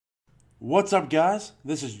What's up, guys?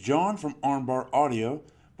 This is John from Armbar Audio.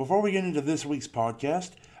 Before we get into this week's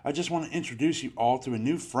podcast, I just want to introduce you all to a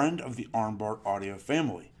new friend of the Armbar Audio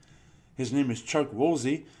family. His name is Chuck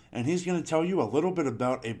Woolsey, and he's going to tell you a little bit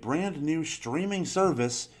about a brand new streaming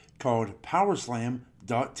service called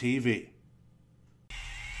Powerslam.tv.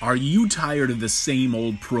 Are you tired of the same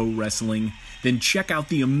old pro wrestling? Then check out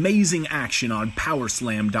the amazing action on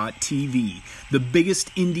Powerslam.tv, the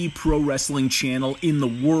biggest indie pro wrestling channel in the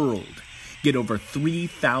world. Get over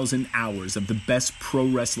 3,000 hours of the best pro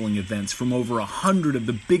wrestling events from over 100 of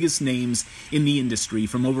the biggest names in the industry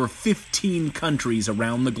from over 15 countries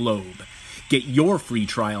around the globe. Get your free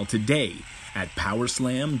trial today at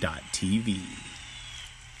Powerslam.tv.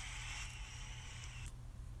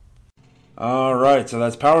 Alright, so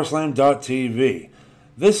that's Powerslam.tv.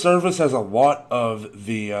 This service has a lot of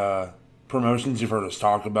the promotions you've heard us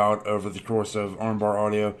talk about over the course of Armbar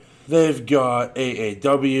Audio. They've got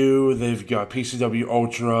AAW, they've got PCW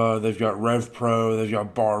Ultra, they've got Rev Pro, they've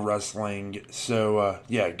got Bar Wrestling. So,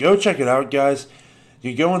 yeah, go check it out, guys.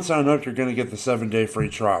 You go and sign up, you're going to get the 7-day free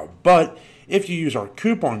trial. But if you use our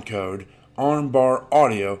coupon code, Armbar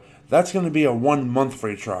Audio, that's going to be a 1-month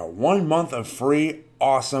free trial. 1 month of free,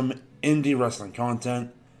 awesome indie wrestling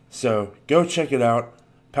content. So, go check it out.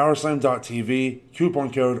 Powerslam.tv,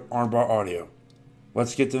 coupon code Armbar Audio.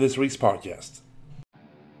 Let's get to this week's podcast.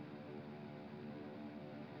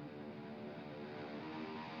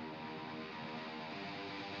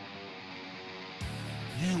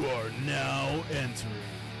 You are now entering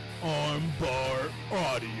Armbar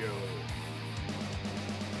Audio.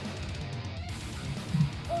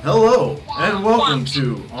 Hello, and welcome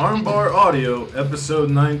to Armbar Audio,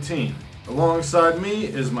 episode 19. Alongside me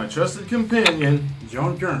is my trusted companion,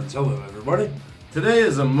 John Kearns. Hello, everybody. Today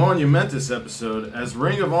is a monumentous episode as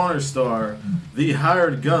Ring of Honor star, the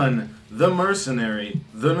hired gun, the mercenary,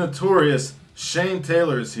 the notorious Shane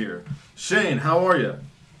Taylor is here. Shane, how are you?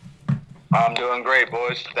 I'm doing great,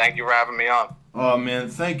 boys. Thank you for having me on. Oh, man,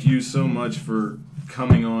 thank you so much for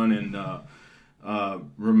coming on and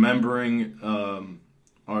remembering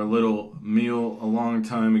our little meal a long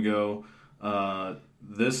time ago.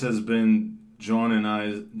 This has been John and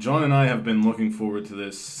I have been looking forward to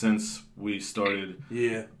this since we started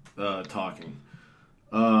talking.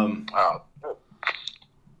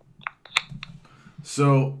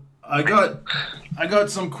 So I got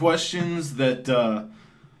some questions that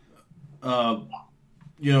a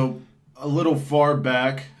little far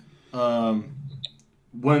back,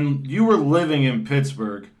 when you were living in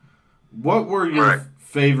Pittsburgh, what were your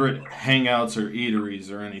favorite hangouts or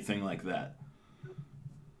eateries or anything like that?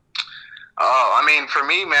 Oh, I mean, for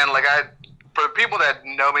me, man, for people that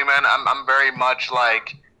know me, man, I'm very much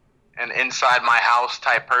like an inside my house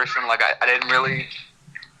type person. Like I didn't really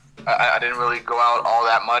go out all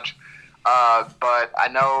that much. But I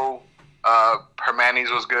know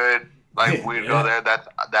Hermanny's was good. Like we'd go there.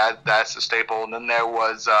 That's a staple. And then there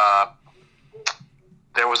was a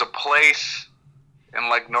place in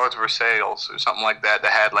like North Versailles or something like that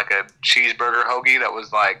had like a cheeseburger hoagie that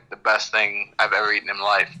was like the best thing I've ever eaten in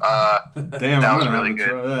life. Damn, that was really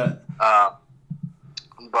good. But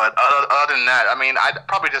other than that, I mean, I'd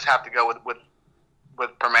probably just have to go with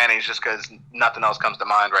Permanis just because nothing else comes to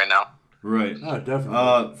mind right now. Right. Oh,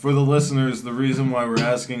 definitely. For the listeners, the reason why we're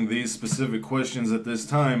asking these specific questions at this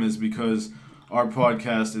time is because our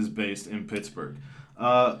podcast is based in Pittsburgh.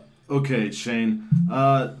 Okay, Shane.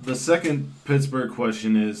 The second Pittsburgh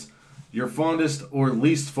question is your fondest or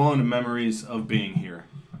least fond memories of being here.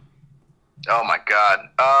 Oh my God.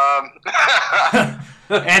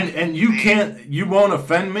 And you won't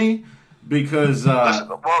offend me because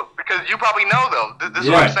because you probably know though. This is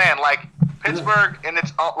what I'm saying. Like Pittsburgh and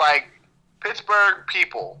it's like Pittsburgh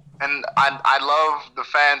people, and I love the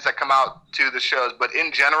fans that come out to the shows, but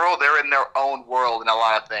in general, they're in their own world in a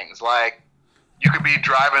lot of things. Like, you could be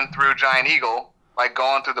driving through Giant Eagle, like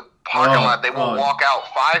going through the parking lot. They will walk out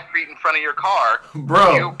 5 feet in front of your car,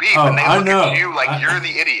 bro. You beep, and they look at you like you're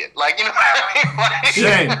the idiot. Like, you know what I mean? Like,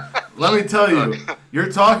 Shane, let me tell you,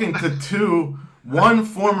 you're talking to one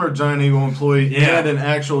former Giant Eagle employee and an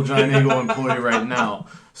actual Giant Eagle employee right now.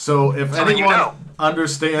 So if anyone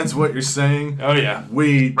understands what you're saying,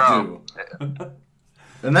 we do. And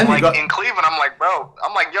then like in Cleveland, I'm like, bro,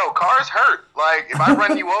 yo, cars hurt. Like, if I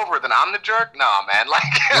run you over, then I'm the jerk? Nah, man. Like,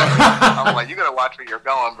 I'm like, you gotta watch where you're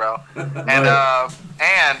going, bro. And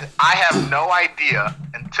I have no idea,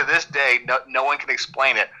 and to this day, no one can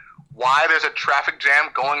explain it, why there's a traffic jam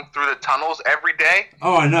going through the tunnels every day.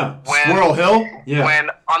 Oh, I know. Squirrel Hill? Yeah. When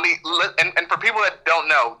on the and for people that don't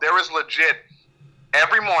know, there was legit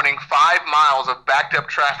every morning 5 miles of backed up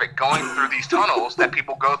traffic going through these tunnels that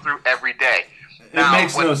people go through every day. Now, it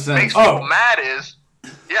makes no sense. What makes people mad is,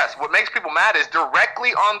 what makes people mad is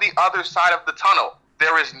directly on the other side of the tunnel,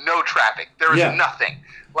 there is no traffic. There is nothing.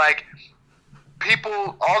 Like,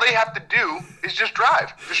 people, all they have to do is just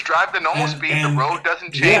drive. Just drive the normal speed. The road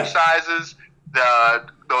doesn't change sizes. The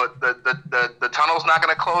tunnel's not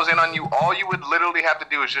going to close in on you. All you would literally have to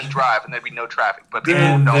do is just drive, and there'd be no traffic. But people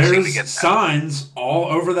don't seem to get that. There's signs all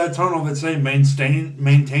over that tunnel that say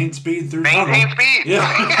maintain speed through tunnel. Maintain speed. Yeah.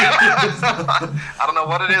 I don't know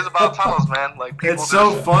what it is about tunnels, man. Like, people it's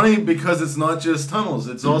so funny because it's not just tunnels;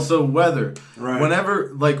 it's also weather. Right.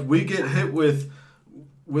 Whenever we get hit with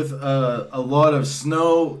a lot of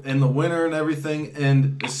snow in the winter and everything,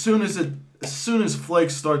 and as soon as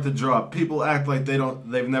flakes start to drop, people act like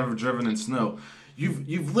they've never driven in snow.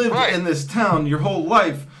 You've lived in this town your whole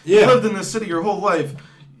life. You lived in this city your whole life.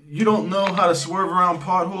 You don't know how to swerve around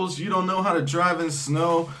potholes. You don't know how to drive in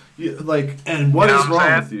snow. What is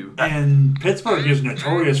wrong with you? And Pittsburgh is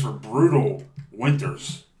notorious for brutal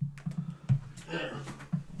winters.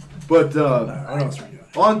 But what else are we doing?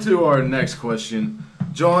 On to our next question.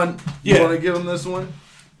 John, you want to give him this one?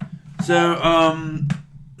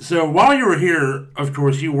 So while you were here, of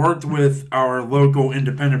course, you worked with our local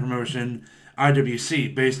independent promotion,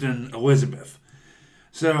 IWC, based in Elizabeth.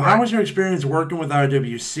 So how was your experience working with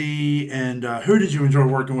IWC, and who did you enjoy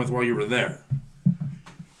working with while you were there?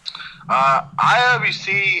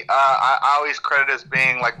 IWC, I always credit as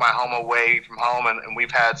being like my home away from home, and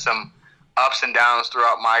we've had some ups and downs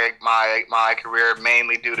throughout my career,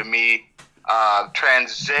 mainly due to me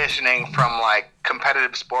transitioning from like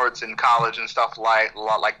competitive sports in college and stuff like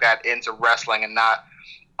that into wrestling and not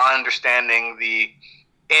understanding the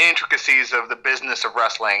intricacies of the business of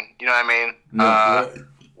wrestling. You know what I mean?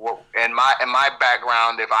 In my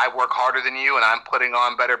background, if I work harder than you and I'm putting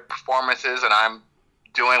on better performances and I'm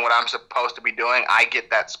doing what I'm supposed to be doing, I get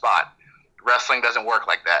that spot. Wrestling doesn't work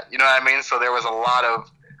like that. You know what I mean? So there was a lot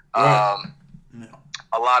of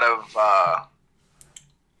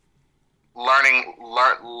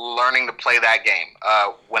learning to play that game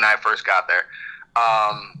when I first got there.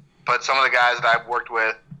 But some of the guys that I've worked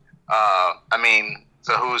with, it's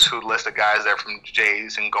a who's who list of guys there, from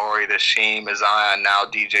Jason Gory to Sheem Zion, now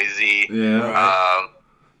DJZ. Yeah. Right.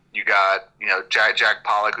 You got Jack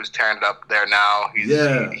Pollock, who's tearing it up there now. He's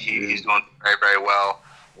doing very, very well.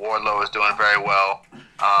 Wardlow is doing very well.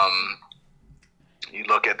 You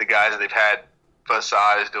look at the guys that they've had.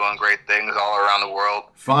 Facade is doing great things all around the world.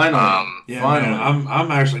 Finally, finally. Man,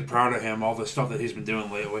 I'm actually proud of him. All the stuff that he's been doing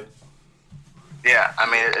lately. Yeah,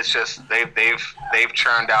 it's just they've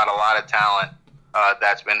churned out a lot of talent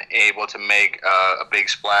that's been able to make a big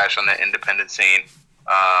splash on the independent scene.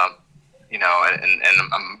 And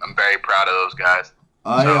I'm very proud of those guys.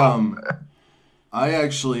 I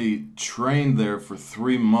actually trained there for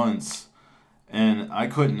 3 months. And I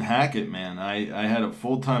couldn't hack it, man. I had a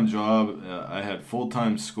full-time job. I had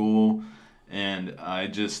full-time school. And I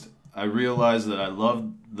realized that I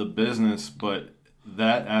loved the business, but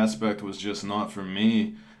that aspect was just not for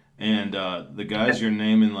me. And the guys you're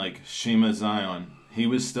naming, like Shima Zion, he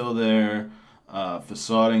was still there.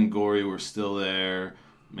 Facade and Gory were still there.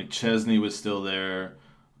 McChesney was still there.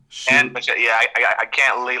 I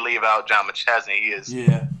can't leave out John McChesney.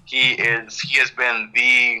 He has been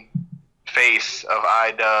the face of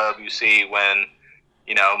IWC when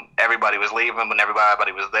everybody was leaving, when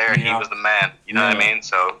everybody was there. He was the man. You know what I mean?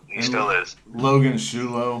 So he still is. Logan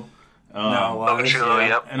Shulo. Logan Shulo.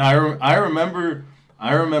 Yep. And I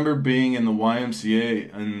remember being in the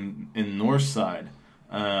YMCA in Northside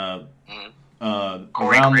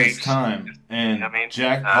around this time, and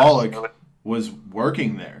Jack Pollock was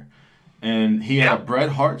working there. And he had a Bret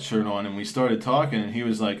Hart shirt on, and we started talking, and he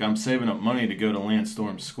was like, I'm saving up money to go to Lance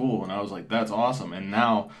Storm's school. And I was like, that's awesome. And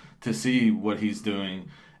now to see what he's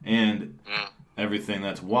doing and everything,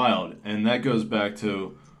 that's wild. And that goes back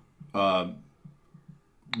to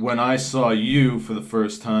when I saw you for the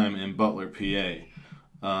first time in Butler, PA.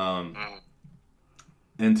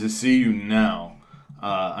 And to see you now,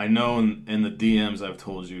 I know in the DMs I've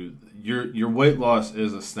told you, your weight loss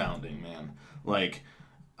is astounding, man. Like,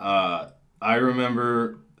 I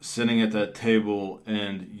remember sitting at that table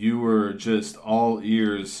and you were just all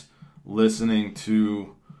ears listening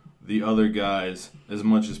to the other guys as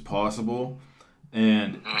much as possible.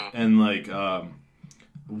 And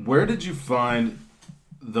where did you find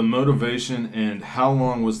the motivation, and how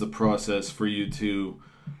long was the process for you to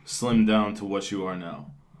slim down to what you are now?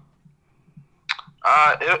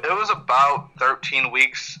 It was about 13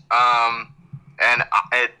 weeks. And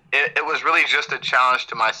it was really just a challenge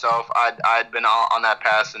to myself. I'd been on that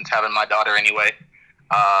path since having my daughter anyway.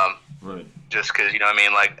 Right. Just because, you know what I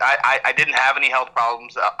mean? Like, I didn't have any health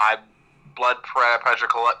problems. Blood pressure,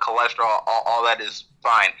 cholesterol, all that is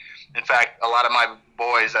fine. In fact, a lot of my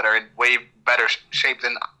boys that are in way better shape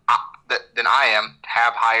than I am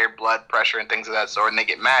have higher blood pressure and things of that sort, and they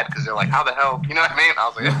get mad because they're like, how the hell? You know what I mean? I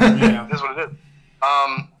was like, yeah, this is what it is.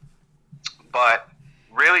 But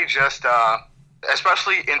really just,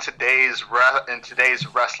 especially in today's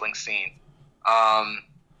wrestling scene,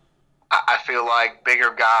 I feel like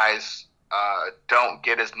bigger guys don't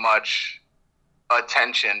get as much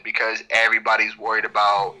attention because everybody's worried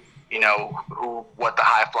about, you know, what the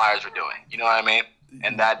high flyers are doing. You know what I mean?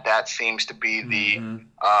 And that seems to be the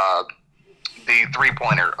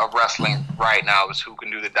 3-pointer of wrestling right now, is who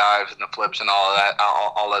can do the dives and the flips and all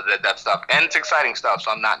of that stuff. And it's exciting stuff,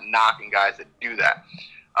 so I'm not knocking guys that do that.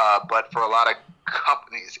 But for a lot of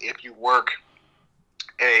companies, if you work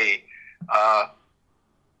a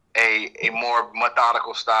more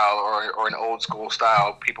methodical style or an old school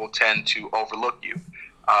style, people tend to overlook you.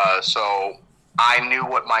 So I knew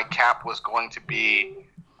what my cap was going to be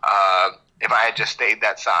if I had just stayed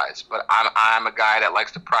that size. But I'm a guy that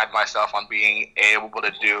likes to pride myself on being able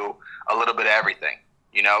to do a little bit of everything,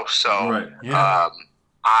 you know? So right. Yeah.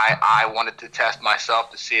 I wanted to test myself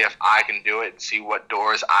to see if I can do it and see what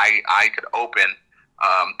doors I could open,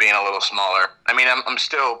 being a little smaller. I mean, I'm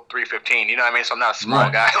still 315, you know what I mean? So I'm not a small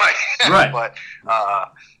right. guy. Right. But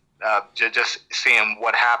just seeing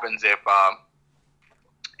what happens if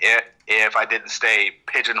I didn't stay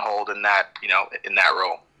pigeonholed in that, you know, in that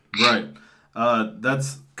role. Right.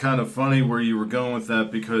 That's kind of funny where you were going with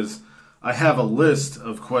that, because I have a list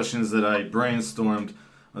of questions that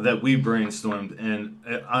we brainstormed, and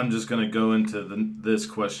I'm just going to go into this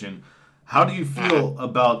question. How do you feel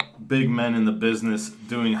about big men in the business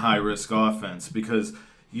doing high-risk offense? Because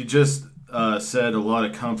you just said a lot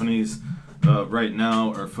of companies right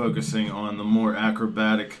now are focusing on the more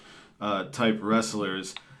acrobatic type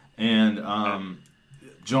wrestlers, and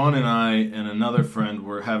John and I and another friend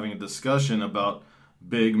were having a discussion about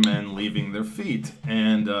big men leaving their feet,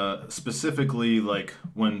 and specifically like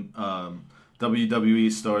when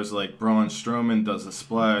WWE stars like Braun Strowman does a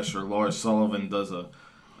splash, or Lars Sullivan does a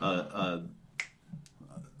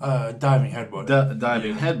diving headbutt.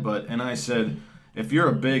 Diving headbutt. And I said, if you're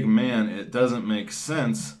a big man, it doesn't make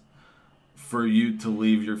sense for you to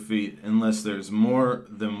leave your feet unless there's more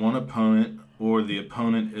than one opponent, or the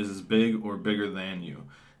opponent is as big or bigger than you.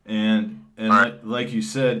 And like you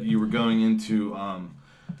said, you were going into,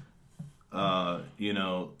 you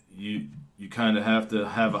know, you kind of have to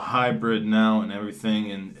have a hybrid now and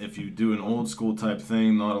everything. And if you do an old school type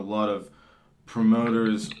thing, not a lot of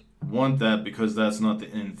promoters want that because that's not the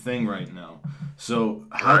in thing right now. So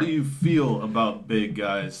how do you feel about big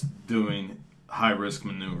guys doing high risk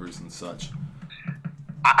maneuvers and such?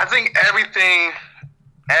 I think everything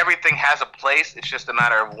has a place. It's just a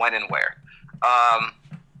matter of when and where.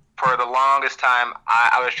 For the longest time,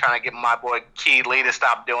 I was trying to get my boy Key Lee to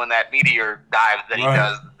stop doing that meteor dive that he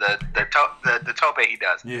does, the tope he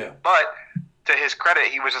does. Yeah. But to his credit,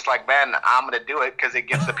 he was just like, man, I'm going to do it because it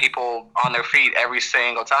gets the people on their feet every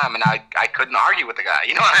single time. And I couldn't argue with the guy.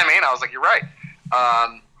 You know what I mean? I was like, you're right.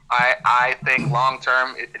 I think long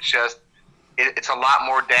term, it's a lot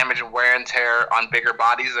more damage and wear and tear on bigger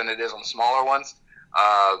bodies than it is on smaller ones.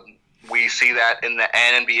 We see that in the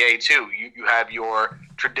NBA too. You have your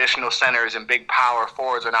traditional centers and big power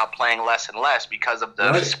forwards are now playing less and less because of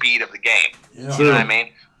the speed of the game. Yeah. You know what I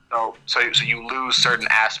mean? So you lose certain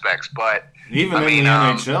aspects, but even in the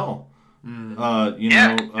NHL, you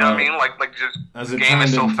know what I mean? Like just as the game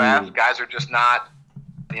is so fast, guys are just not,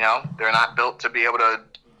 you know, they're not built to be able to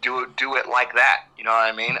do it like that. You know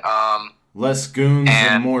what I mean? Less goons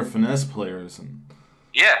and more finesse players. And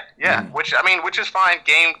yeah. Which is fine.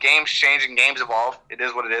 Games change and games evolve. It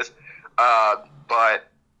is what it is. But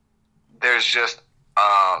there's just,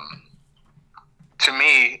 to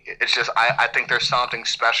me, it's just I think there's something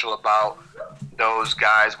special about those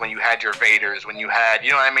guys when you had your Vaders, when you had,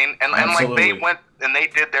 you know what I mean? And like they went and they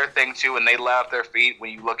did their thing too, and they left their feet.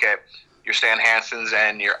 When you look at your Stan Hansens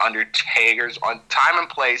and your Undertakers, on time and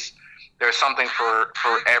place, there's something for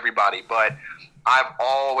everybody. But I've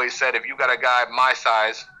always said, if you got a guy my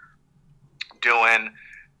size doing,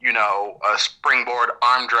 you know, a springboard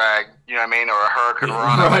arm drag, you know what I mean, or a hurricane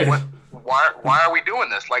run, right. like, why are we doing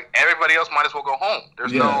this? Like, everybody else might as well go home.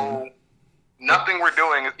 There's nothing we're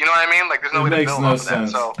doing. You know what I mean? Like, there's no way to build off of that.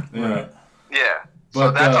 So,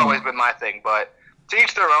 so that's always been my thing. But to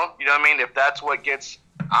each their own. You know what I mean? If that's what gets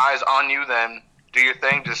eyes on you, then do your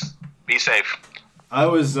thing. Just be safe. I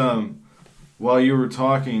was while you were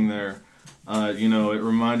talking there, it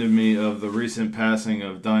reminded me of the recent passing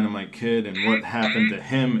of Dynamite Kid and what happened to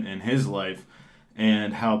him in his life,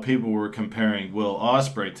 and how people were comparing Will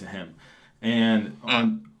Ospreay to him. And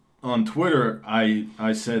on Twitter,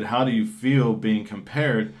 I said, "How do you feel being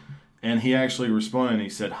compared?" And he actually responded, and he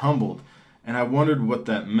said, "Humbled." And I wondered what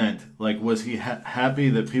that meant. Like, was he happy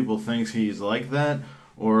that people think he's like that?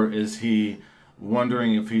 Or is he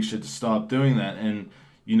wondering if he should stop doing that? And,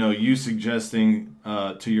 you suggesting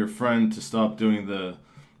to your friend to stop doing the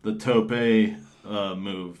tope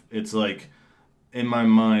move, it's like, in my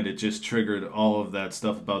mind, it just triggered all of that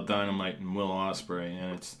stuff about Dynamite and Will Ospreay.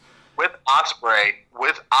 And it's... With Ospreay,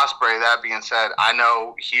 that being said, I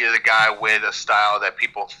know he is a guy with a style that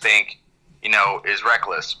people think is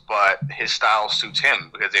reckless, but his style suits him,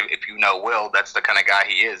 because if you know Will, that's the kind of guy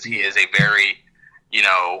he is. He is a very,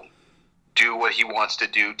 do what he wants to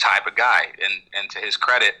do type of guy, and to his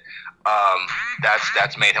credit,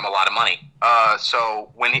 that's made him a lot of money.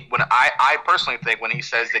 So I personally think when he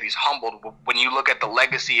says that he's humbled, when you look at the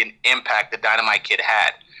legacy and impact that Dynamite Kid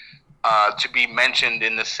had, to be mentioned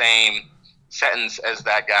in the same sentence as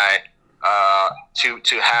that guy,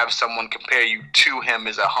 to have someone compare you to him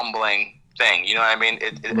is a humbling thing. You know what I mean?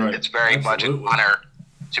 Right. It's very much an honor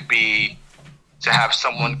to have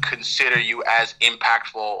someone consider you as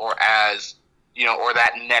impactful, or as, or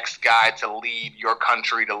that next guy to lead your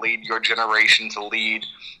country, to lead your generation, to lead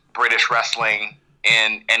British wrestling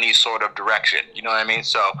in any sort of direction. You know what I mean?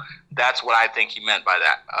 So that's what I think he meant by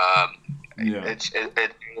that. It's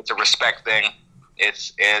a respect thing.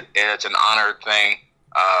 It's an honor thing.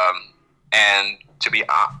 And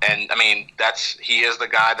I mean, he is the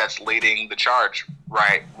guy that's leading the charge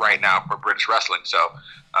right now for British wrestling. So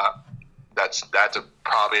that's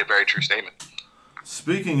probably a very true statement.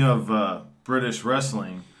 Speaking of British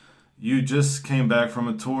wrestling, you just came back from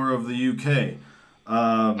a tour of the UK.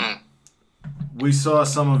 We saw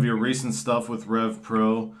some of your recent stuff with Rev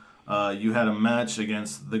Pro. You had a match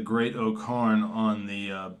against the Great O'Karn on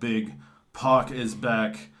the big Pac is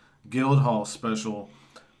Back Guildhall special.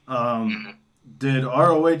 Did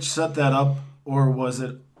ROH set that up, or was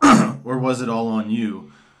it all on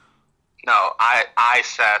you? No, I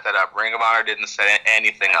set that up. Ring of Honor didn't set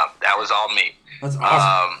anything up. That was all me. That's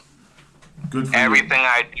awesome. Good for everything you.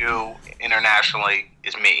 I do internationally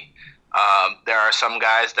is me. There are some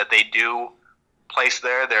guys that they do place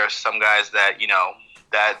there. There are some guys that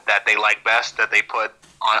that they like best, that they put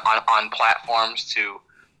on platforms to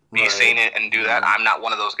be seen and do that. I'm not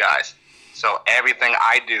one of those guys. So everything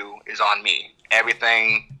I do is on me.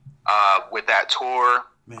 Everything with that tour,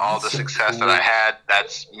 all the success that I had,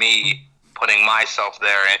 that's me putting myself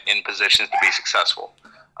there in positions to be successful.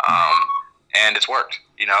 And it's worked.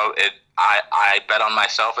 I bet on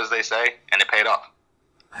myself, as they say, and it paid off.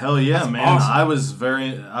 Hell yeah, that's man. Awesome. I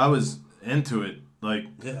was into it.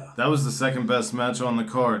 That was the second best match on the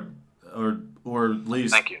card, or at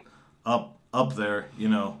least Thank you. up there.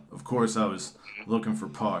 Of course I was looking for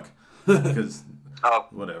Pac, because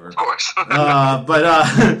whatever. Of course.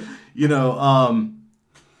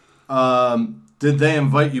 Did they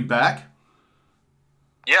invite you back?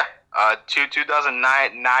 Yeah.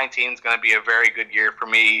 2019 is going to be a very good year for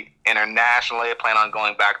me internationally. I plan on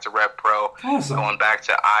going back to Rev Pro, going back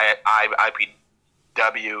to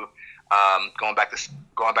IPW, going back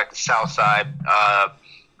to Southside.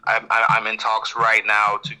 I'm in talks right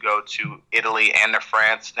now to go to Italy and to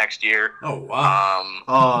France next year. Oh wow!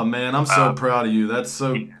 Oh man, I'm so proud of you. That's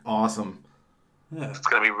so awesome. Yeah, it's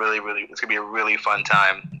gonna be it's gonna be a really fun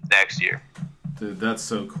time next year. Dude, that's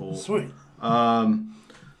so cool. Sweet.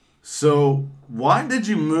 So why did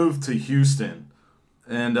you move to Houston?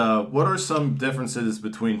 And what are some differences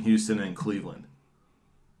between Houston and Cleveland?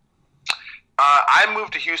 I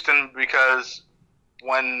moved to Houston because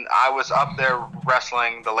when I was up there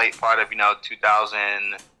wrestling the late part of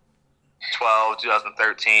 2012,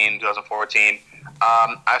 2013, 2014,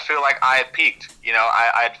 I feel like I had peaked.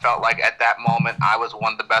 I had felt like at that moment I was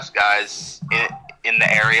one of the best guys in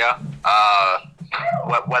the area.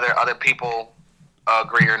 Whether other people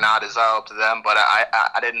agree or not is up to them, but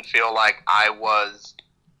I didn't feel like I was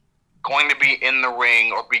going to be in the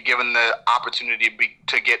ring or be given the opportunity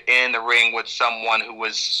to get in the ring with someone who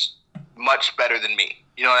was much better than me.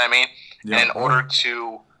 You know what I mean? Yeah. And in order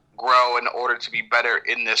to grow, in order to be better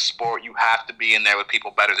in this sport, you have to be in there with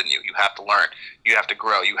people better than you. You have to learn. You have to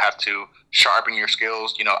grow. You have to sharpen your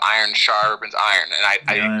skills. Iron sharpens iron. And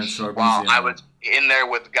I was in there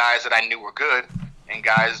with guys that I knew were good and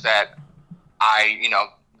guys that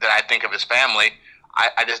that I think of as family,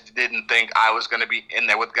 I just didn't think I was going to be in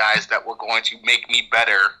there with guys that were going to make me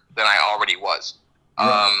better than I already was.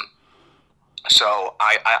 So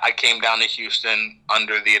I came down to Houston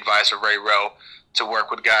under the advice of Ray Rowe to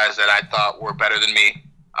work with guys that I thought were better than me.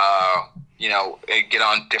 Get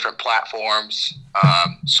on different platforms,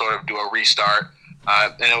 sort of do a restart.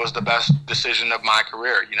 And it was the best decision of my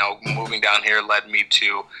career. Moving down here led me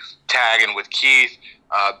to tagging with Keith,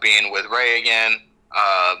 being with Ray again,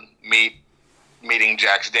 meeting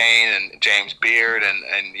Jax Dane and James Beard and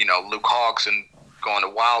Luke Hawks, and going to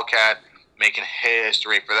Wildcat, making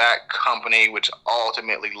history for that company, which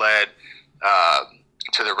ultimately led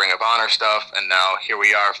to the Ring of Honor stuff. And now here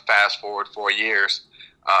we are, fast forward 4 years.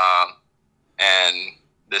 And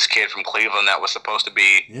this kid from Cleveland that was supposed to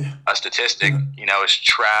be a statistic, is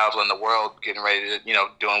traveling the world, getting ready to,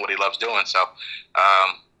 doing what he loves doing. So,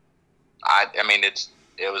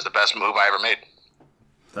 it was the best move I ever made.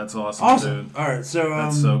 That's awesome, dude. All right, so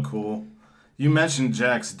that's so cool. You mentioned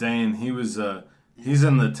Jax Dane. He's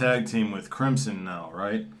in the tag team with Crimson now,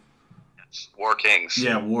 right? It's War Kings.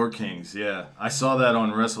 Yeah, War Kings. Yeah, I saw that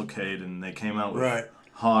on WrestleCade, and they came out with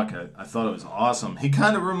Hawk. I thought it was awesome. He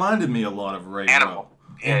kind of reminded me a lot of Ray Animal. Rowe.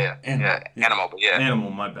 Animal, but yeah.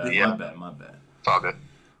 Animal, my bad. It's all good.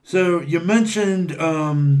 So you mentioned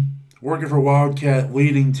working for Wildcat,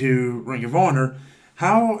 leading to Ring of Honor.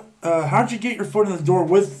 How'd you get your foot in the door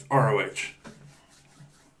with ROH?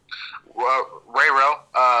 Well, Ray Rowe,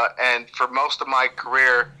 and for most of my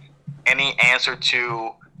career, any answer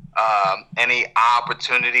to any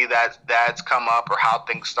opportunity that's come up or how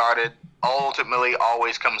things started ultimately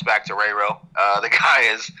always comes back to Ray Rowe. The guy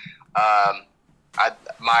is,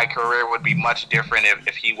 my career would be much different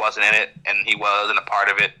if he wasn't in it and he wasn't a part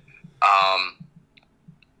of it.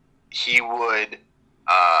 He would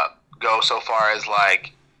go so far as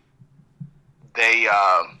like they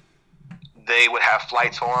would have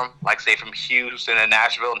flights for him, like say from Houston and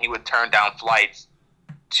Nashville, and he would turn down flights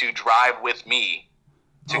to drive with me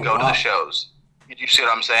to go to the shows. You see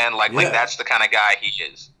what I'm saying? Like that's the kind of guy he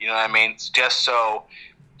is. You know what I mean? It's just so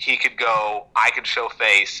he could go, I could show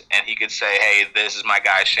face, and he could say, hey, this is my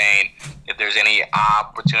guy Shane. If there's any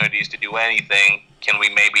opportunities to do anything, can we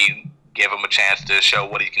maybe give him a chance to show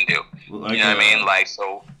what he can do? Like you know what I mean? Like,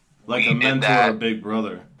 so like a mentor or big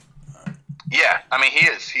brother. Yeah, I mean he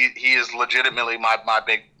is. He is legitimately my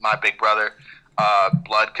big brother.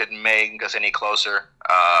 Blood couldn't make us any closer.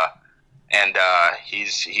 And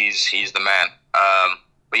he's the man.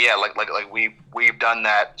 But yeah, like we've done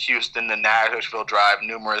that Houston to Nashville drive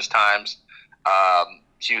numerous times.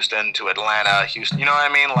 Houston to Atlanta, Houston. You know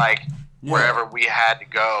what I mean? Like wherever we had to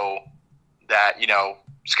go, that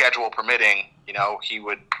schedule permitting, he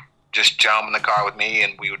would just jump in the car with me,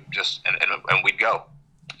 and we would just and we'd go.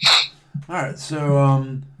 All right,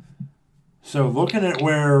 so looking at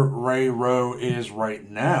where Ray Rowe is right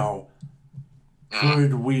now,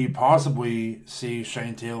 could we possibly see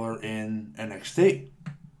Shane Taylor in NXT?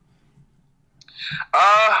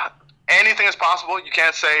 Anything is possible. You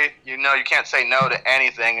can't say you can't say no to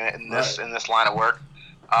anything in this line of work.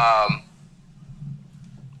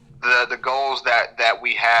 The goals that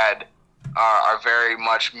we had are very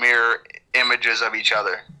much mirror images of each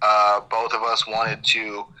other. Both of us wanted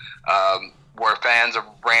to were fans of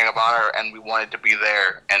Ring of Honor, and we wanted to be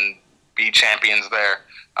there and be champions there.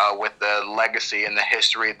 With the legacy and the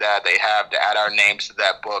history that they have, to add our names to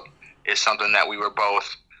that book is something that we were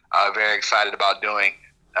both very excited about doing.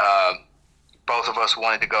 Both of us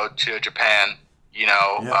wanted to go to Japan,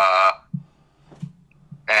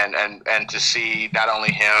 and to see not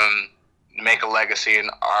only him make a legacy in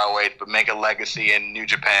ROH, but make a legacy in New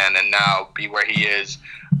Japan, and now be where he is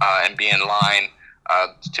and be in line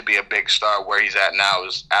to be a big star where he's at now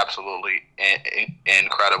is absolutely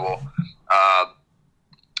incredible.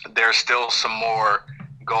 There's still some more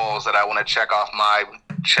goals that I want to check off my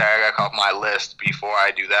list before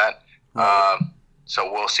I do that.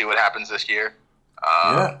 So we'll see what happens this year.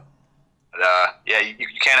 You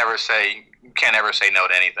can't ever say no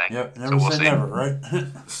to anything. Yep, never say never, right?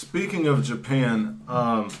 Speaking of Japan,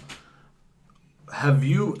 have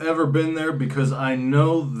you ever been there? Because I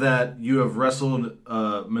know that you have wrestled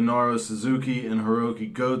Minoru Suzuki and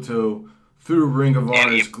Hiroki Goto through Ring of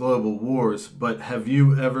Honor's Global Wars, but have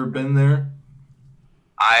you ever been there?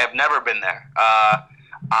 I have never been there.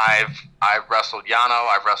 I've wrestled Yano,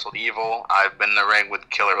 I've wrestled Evil, I've been in the ring with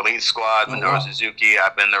Killer Elite Squad, Minoru Suzuki,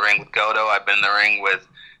 I've been in the ring with Goto, I've been in the ring with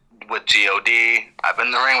G.O.D. I've been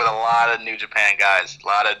in the ring with a lot of New Japan guys, a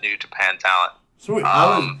lot of New Japan talent. Sweet.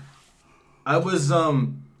 I was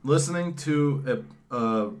listening to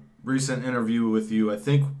a recent interview with you, I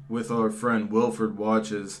think with our friend Wilford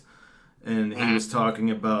Watches, and he was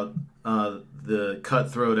talking about the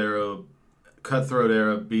Cutthroat era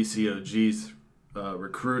BCOGs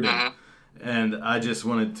recruiting, and I just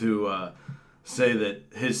wanted to say that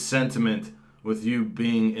his sentiment with you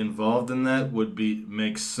being involved in that would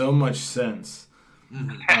makes so much sense,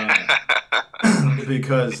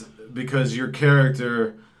 because your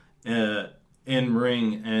character in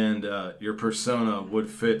ring and your persona would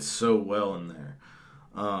fit so well in there.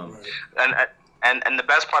 And the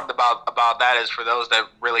best part about that is, for those that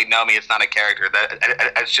really know me, it's not a character.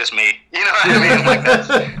 It's just me. You know what I mean? Like, that's,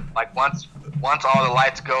 like once all the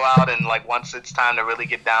lights go out, and like once it's time to really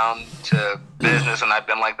get down to business, and I've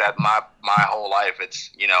been like that my whole life.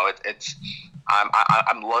 It's, you know, it's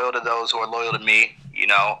I'm loyal to those who are loyal to me. You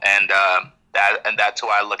know, and that's who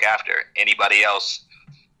I look after. Anybody else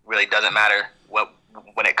really doesn't matter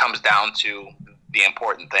when it comes down to the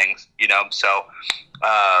important things. You know, so.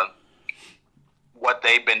 What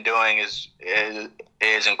they've been doing is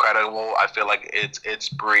incredible. I feel like it's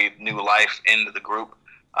breathed new life into the group,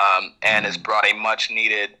 and it's brought a much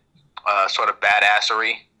needed sort of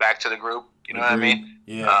badassery back to the group. You know what I mean?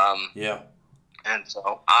 Yeah. Yeah. And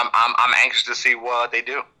so I'm anxious to see what they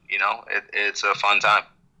do. You know, it's a fun time.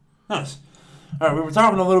 Nice. All right, we were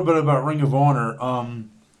talking a little bit about Ring of Honor.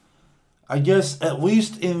 I guess at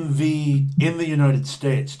least in the United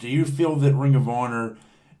States, do you feel that Ring of Honor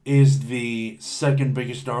is the second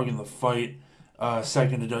biggest dog in the fight,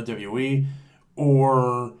 second to WWE?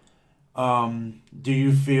 Or do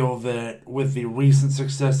you feel that with the recent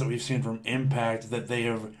success that we've seen from Impact, that they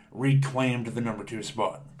have reclaimed the number 2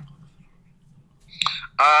 spot?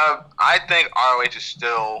 I think ROH is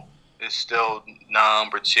still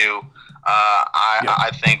number 2. I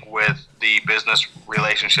think with the business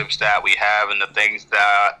relationships that we have and the things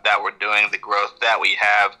that we're doing, the growth that we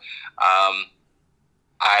have,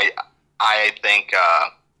 I think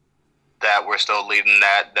that we're still leading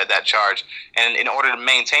that charge. And in order to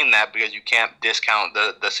maintain that, because you can't discount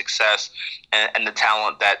the success and the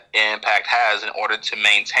talent that Impact has, in order to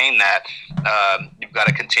maintain that, you've got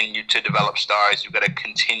to continue to develop stars. You've got to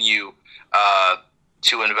continue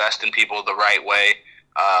to invest in people the right way,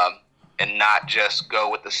 and not just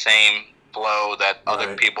go with the same flow that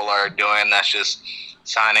other people are doing. That's just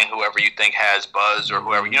signing whoever you think has buzz or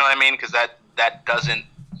whoever, you know what I mean? Because that doesn't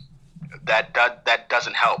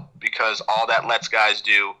help, because all that lets guys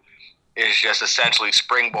do is just essentially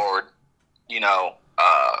springboard, you know,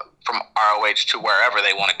 from ROH to wherever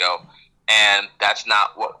they want to go. And that's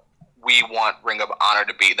not what we want Ring of Honor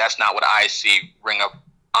to be. That's not what I see Ring of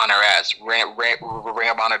Honor as. Ring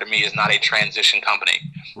of Honor to me is not a transition company.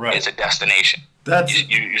 Right. It's a destination. That's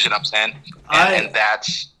you see what I'm saying? And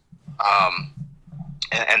that's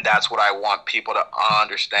and that's what I want people to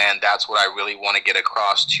understand. That's what I really want to get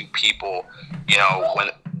across to people, you know,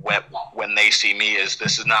 when they see me, is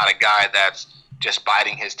this is not a guy that's just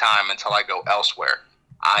biding his time until I go elsewhere.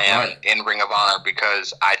 I am in Ring of Honor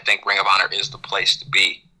because I think Ring of Honor is the place to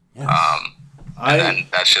be. Yes. And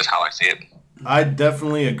that's just how I see it. I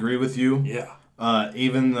definitely agree with you. Yeah.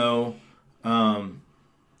 Even though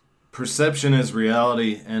perception is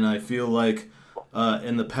reality, and I feel like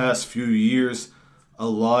in the past few years, a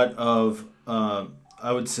lot of,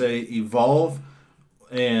 I would say, Evolve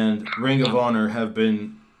and Ring of Honor have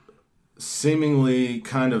been seemingly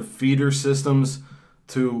kind of feeder systems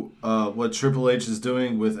to what Triple H is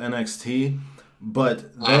doing with NXT.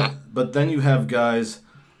 But then you have guys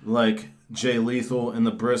like Jay Lethal and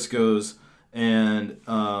the Briscoes and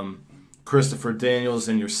Christopher Daniels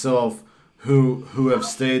and yourself who have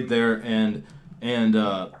stayed there and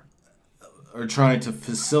are trying to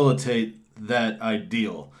facilitate that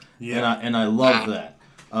ideal. Yeah. And I love that.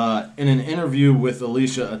 In an interview with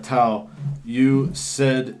Alicia Attal, you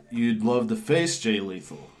said you'd love to face Jay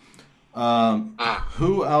Lethal.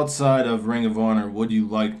 Who outside of Ring of Honor would you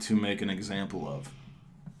like to make an example of?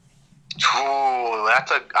 Ooh,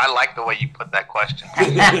 I like the way you put that question.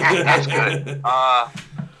 That's good.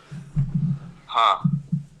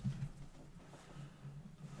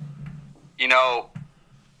 You know,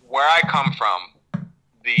 where I come from,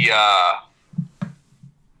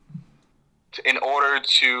 in order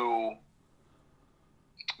to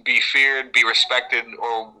be feared, be respected,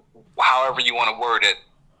 or however you want to word it,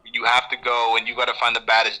 you have to go and you got to find the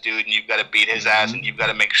baddest dude and you've got to beat his ass and you've got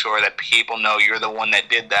to make sure that people know you're the one that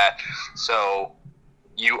did that. So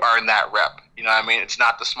you earn that rep. You know what I mean? It's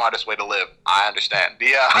not the smartest way to live. I understand.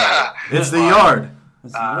 It's the yard.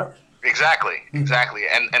 Exactly.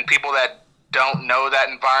 And people that don't know that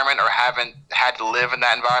environment or haven't had to live in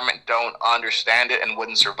that environment don't understand it and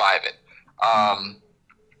wouldn't survive it.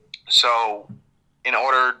 So in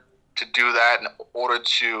order to do that, in order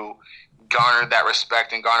to garner that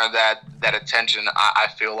respect and garner that attention, I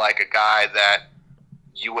feel like a guy that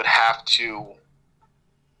you would have to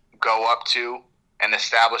go up to and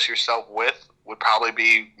establish yourself with would probably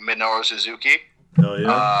be Minoru Suzuki. Oh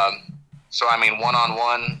yeah. So I mean,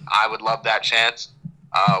 one-on-one, I would love that chance.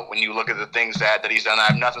 When you look at the things that he's done, I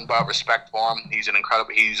have nothing but respect for him. He's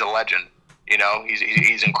a legend. You know,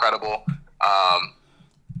 he's incredible.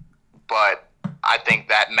 But I think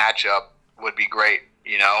that matchup would be great.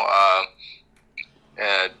 You know,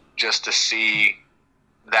 just to see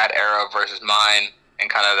that era versus mine, and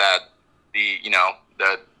kind of the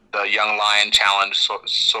young lion challenge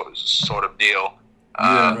sort of deal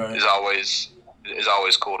is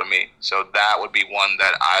always cool to me. So that would be one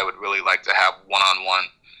that I would really like to have one-on-one,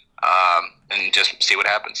 and just see what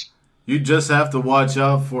happens. You just have to watch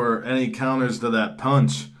out for any counters to that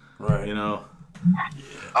punch, right? You know.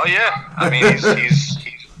 Oh yeah, I mean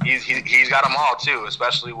he's got them all too,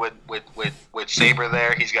 especially with Sabre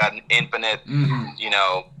there. He's got an infinite, an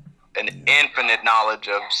infinite knowledge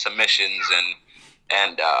of submissions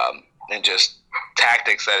and just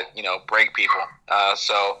tactics that break people.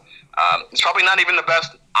 So it's probably not even the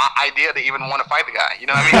best idea to even want to fight the guy. You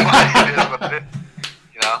know what I mean? But it is what it is.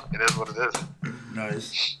 It is what it is.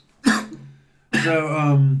 Nice.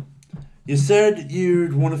 So, you said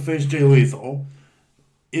you'd want to face Jay Lethal.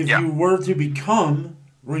 If you were to become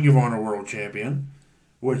Ring of Honor World Champion,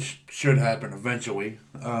 which should happen eventually,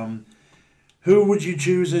 who would you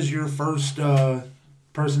choose as your first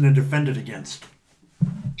person to defend it against?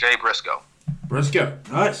 Jay Briscoe. Briscoe.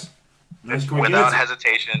 Nice. Nice. Without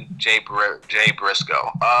hesitation, Jay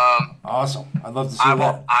Briscoe. Awesome. I'd love to see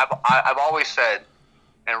that. I've always said,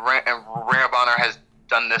 and Ring of Honor has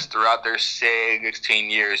done this throughout their 16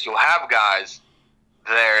 years, you'll have guys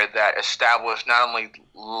there that establish not only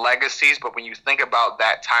legacies, but when you think about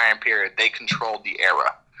that time period, they controlled the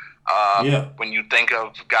era. When you think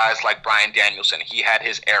of guys like Bryan Danielson, he had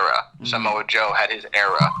his era. Samoa Joe had his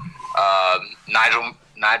era.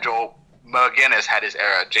 Nigel McGuinness had his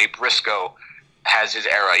era. Jay Briscoe has his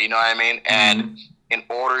era. You know what I mean? And in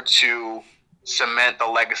order to cement the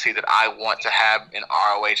legacy that I want to have in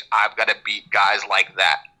ROH, I've got to beat guys like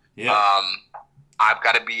that. I've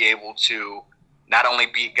got to be able to not only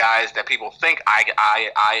beat guys that people think I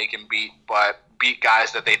can beat, but beat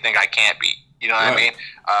guys that they think I can't beat. You know what I mean?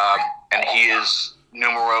 And he is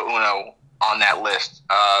numero uno on that list.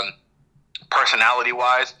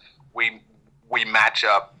 Personality-wise, we match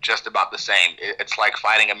up just about the same. It's like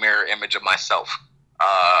fighting a mirror image of myself.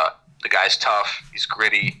 The guy's tough. He's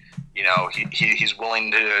gritty. He's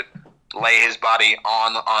willing to lay his body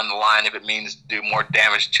on the line if it means do more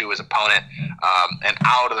damage to his opponent. And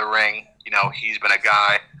out of the ring, he's been a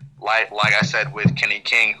guy, like I said, with Kenny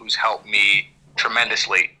King, who's helped me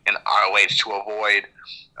tremendously in ROH to avoid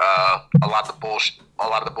a lot of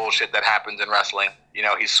the bullshit that happens in wrestling.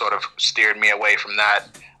 He's sort of steered me away from that,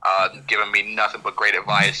 giving me nothing but great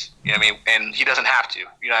advice. You know what I mean? And he doesn't have to.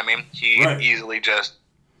 You know what I mean? He easily just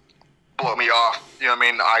blow me off. You know what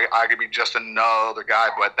I mean? I could be just another guy,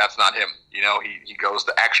 but that's not him. He goes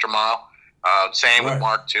the extra mile. Same with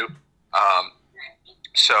Mark too.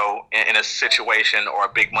 So in a situation or a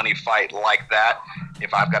big money fight like that,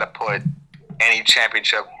 if I've got to put any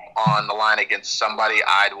championship on the line against somebody,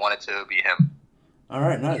 I'd want it to be him. All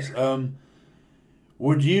right, nice.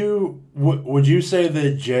 Would you say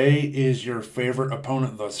that Jay is your favorite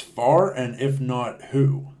opponent thus far, and if not,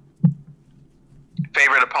 who?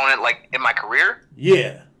 Favorite opponent, like in my career?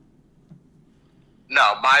 Yeah.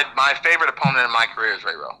 No, my favorite opponent in my career is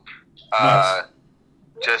Ray Rowe. Nice.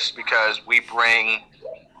 Just because we bring,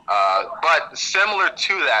 but similar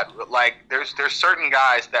to that, like there's certain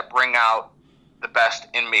guys that bring out the best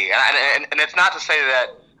in me, and it's not to say that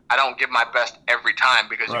I don't give my best every time,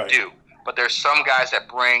 because you do. But there's some guys that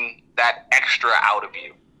bring that extra out of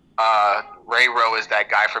you. Ray Rowe is that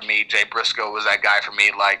guy for me. Jay Briscoe was that guy for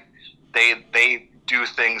me. Like they do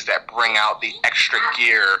things that bring out the extra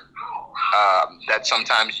gear that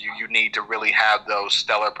sometimes you need to really have those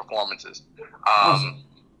stellar performances.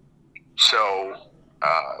 So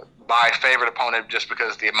my favorite opponent, just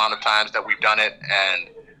because of the amount of times that we've done it, and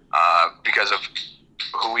because of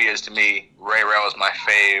who he is to me, Ray Rowe is my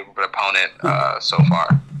favorite opponent so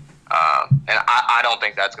far. And I don't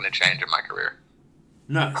think that's going to change in my career.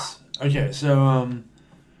 Nice. Okay, so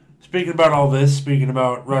speaking about all this, speaking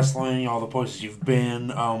about wrestling, all the places you've been,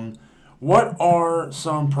 what are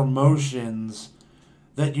some promotions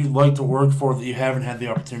that you'd like to work for that you haven't had the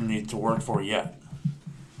opportunity to work for yet?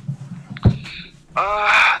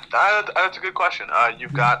 That's a good question.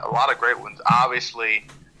 You've got a lot of great ones. Obviously,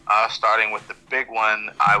 starting with the big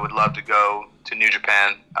one, I would love to go to New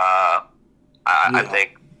Japan. I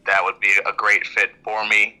think that would be a great fit for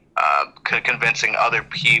me. Convincing other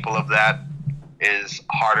people of that is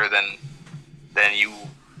harder than you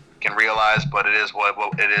can realize, but it is what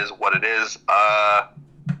it is.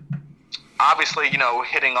 Obviously,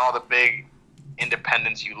 hitting all the big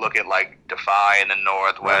independents. You look at like Defy in the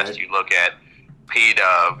Northwest. Right. You look at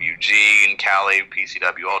PWG in Cali,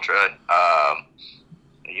 PCW Ultra.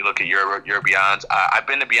 You look at your Beyonds. I've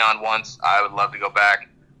been to Beyond once. I would love to go back.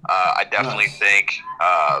 I definitely think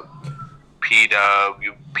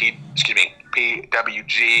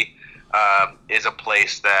PWG is a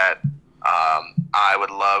place that I would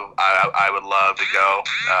love to go.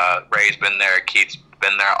 Ray's been there. Keith's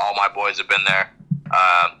been there. All my boys have been there.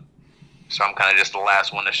 So I'm kind of just the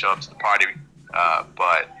last one to show up to the party.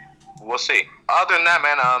 But we'll see. Other than that,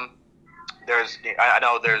 man, there's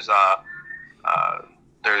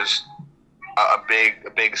a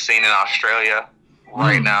big scene in Australia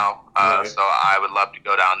right now. So I would love to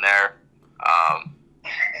go down there.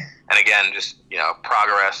 And again, just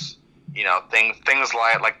progress. Things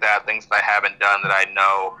like that. Things that I haven't done that I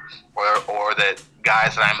know, or that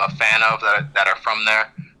guys that I'm a fan of that are from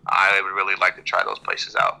there. I would really like to try those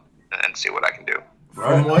places out and see what I can do.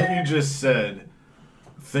 From what you just said,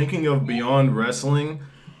 thinking of Beyond Wrestling,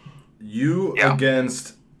 you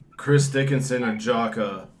against Chris Dickinson or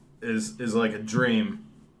Jaka is like a dream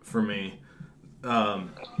for me. That'd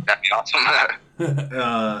be awesome.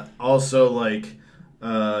 Also, like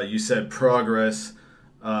you said, progress.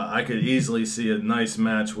 I could easily see a nice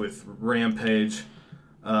match with Rampage.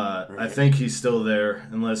 I think he's still there,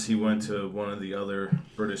 unless he went to one of the other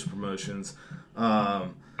British promotions.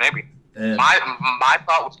 Maybe. And my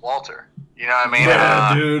thought was Walter. You know what I mean?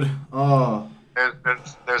 Yeah, dude. Oh.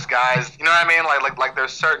 There's guys. You know what I mean? Like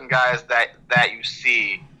there's certain guys that you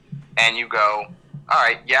see, and you go, all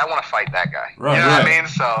right, yeah, I want to fight that guy. Right, you know what I mean?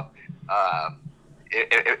 So,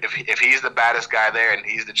 if he's the baddest guy there and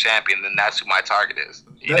he's the champion, then that's who my target is.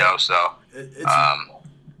 So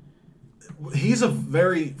he's a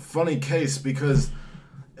very funny case because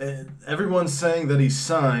everyone's saying that he's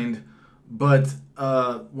signed, but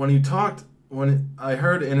when I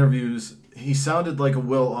heard interviews, he sounded like a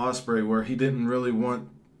Will Ospreay, where he didn't really want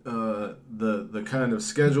the kind of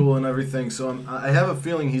schedule and everything. So I have a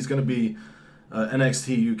feeling he's going to be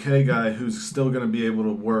NXT UK guy who's still going to be able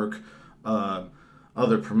to work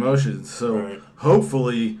other promotions. So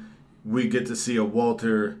hopefully we get to see a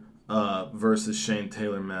Walter versus Shane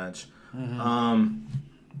Taylor match.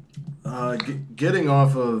 Getting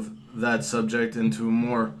off of that subject into a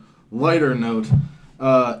more lighter note,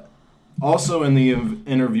 also in the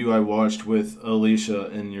interview I watched with Alicia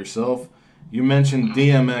and yourself, you mentioned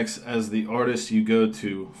DMX as the artist you go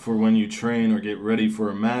to for when you train or get ready for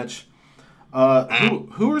a match.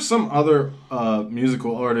 Who are some other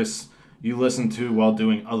musical artists you listen to while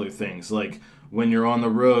doing other things, like when you're on the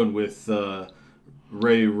road with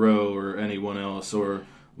Ray Rowe or anyone else, or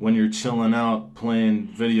when you're chilling out playing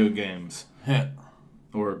video games?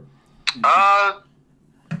 Or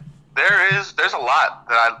there's a lot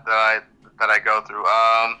that I go through.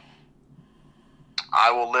 I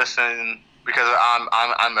will listen because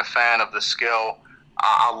I'm a fan of the skill.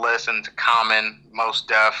 I'll listen to Common, Mos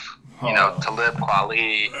Def, Talib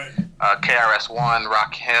Kweli, KRS-One,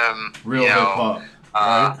 Rakim. Real hip hop.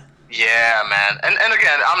 Right? Yeah, man. And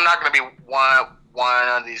again, I'm not going to be one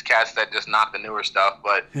of these cats that just knock the newer stuff,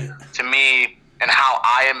 but to me, and how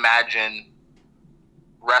I imagine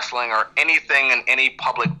wrestling or anything in any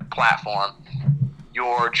public platform,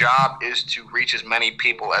 your job is to reach as many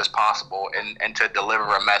people as possible and to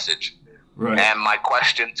deliver a message. Right. And my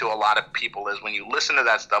question to a lot of people is, when you listen to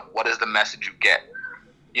that stuff, what is the message you get?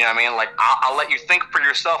 You know what I mean? Like, I'll let you think for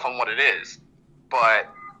yourself on what it is, but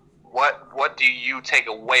what do you take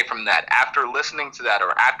away from that? After listening to that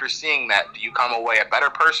or after seeing that, do you come away a better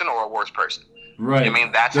person or a worse person? Right. I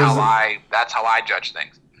mean, that's how I judge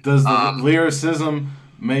things. Does the lyricism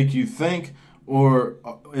make you think, or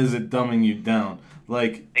is it dumbing you down?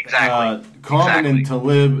 Like, exactly. Common and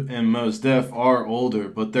Talib and Mos Def are older,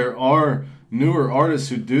 but there are newer artists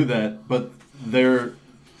who do that, but they're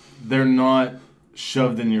not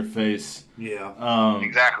shoved in your face. Yeah.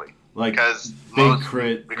 Exactly. Like because Big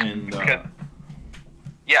Crit and because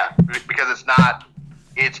it's not.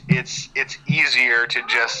 It's easier to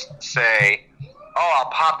just say, oh, I'll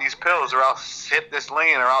pop these pills, or I'll hit this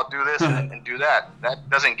lean, or I'll do this and do that. That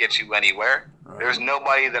doesn't get you anywhere. Right. There's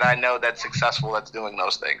nobody that I know that's successful that's doing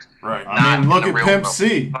those things. Right. I mean, look at Pimp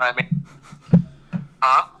C. You know what I mean?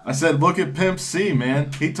 Huh? I said, look at Pimp C,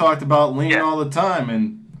 man. He talked about lean all the time,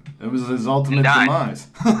 and it was his ultimate demise.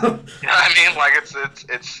 You know what I mean? Like, it's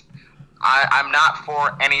I'm not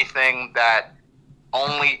for anything that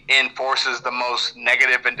only enforces the most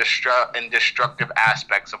negative and destructive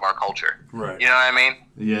aspects of our culture. Right. You know what I mean?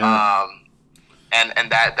 Yeah.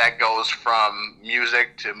 And that goes from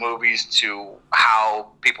music to movies to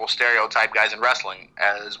how people stereotype guys in wrestling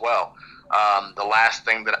as well. The last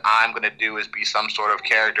thing that I'm going to do is be some sort of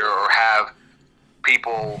character or have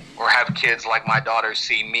people or have kids like my daughter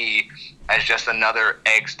see me as just another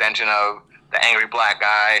extension of the angry black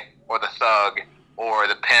guy or the thug or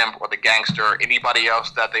the pimp or the gangster or anybody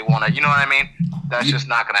else that they want to, you know what I mean? That's just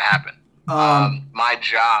not going to happen. My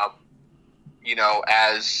job, you know,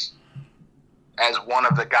 as one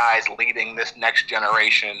of the guys leading this next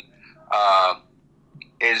generation,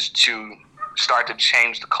 is to start to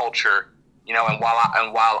change the culture, you know, and while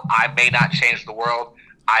I may not change the world,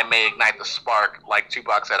 I may ignite the spark, like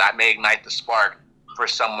Tupac said, I may ignite the spark for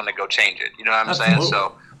someone to go change it. You know what I'm saying?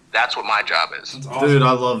 So that's what my job is. Awesome. Dude,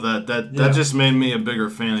 I love that. That just made me a bigger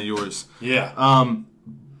fan of yours. Yeah.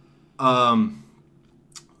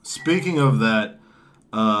 Speaking of that,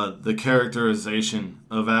 the characterization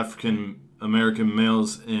of African American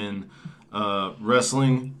males in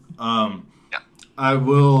wrestling, I'm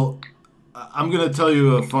gonna tell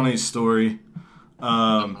you a funny story.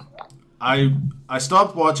 I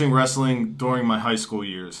stopped watching wrestling during my high school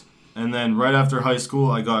years, and then right after high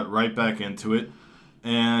school, I got right back into it.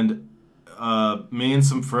 And me and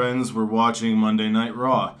some friends were watching Monday Night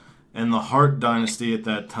Raw, and the Hart Dynasty at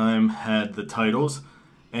that time had the titles,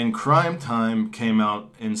 and Crime Time came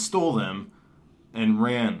out and stole them and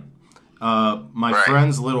ran. My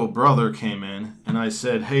friend's little brother came in, and I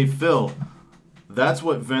said, "Hey, Phil, that's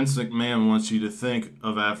what Vince McMahon wants you to think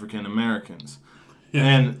of African Americans."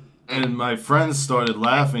 Yeah. And my friends started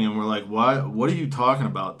laughing and were like, "Why? What are you talking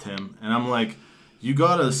about, Tim?" And I'm like, "You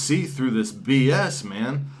gotta see through this BS,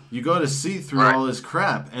 man. You gotta see through all this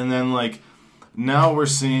crap." And then like now we're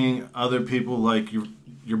seeing other people like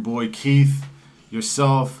your boy Keith,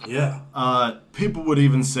 yourself. Yeah. People would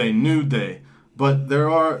even say New Day, but there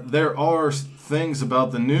are things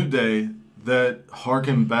about the New Day that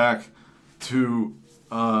harken back to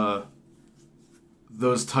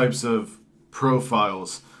those types of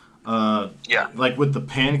profiles. Like with the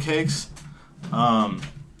pancakes, a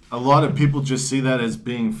lot of people just see that as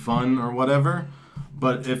being fun or whatever.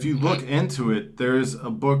 But if you look into it, there's a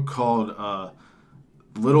book called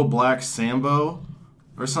Little Black Sambo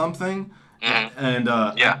or something. And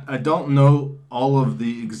I don't know all of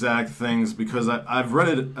the exact things because I've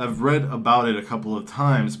read about it a couple of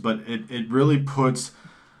times, but it really puts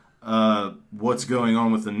what's going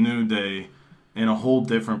on with the New Day in a whole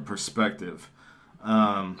different perspective.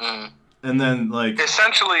 And then like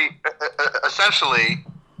essentially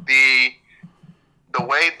the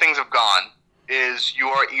way things have gone is you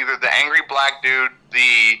are either the angry black dude,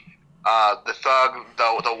 the thug,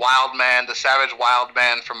 the wild man, the savage wild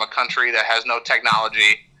man from a country that has no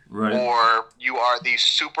technology, or you are the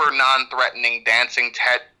super non-threatening dancing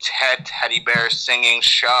teddy bear singing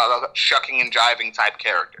shucking and jiving type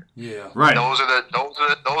character. Yeah, right. Those are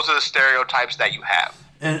the stereotypes that you have.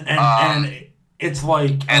 And it's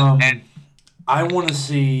like I want to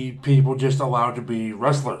see people just allowed to be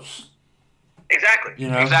wrestlers. Exactly. You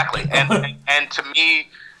know? Exactly. And to me,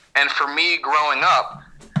 and for me growing up,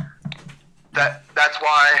 that's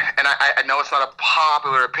why, and I know it's not a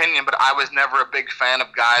popular opinion, but I was never a big fan of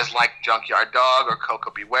guys like Junkyard Dog or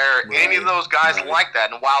Coco Beware, any of those guys like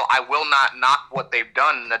that. And while I will not knock what they've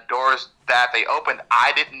done and the doors that they opened,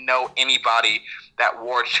 I didn't know anybody that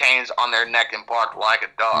wore chains on their neck and barked like a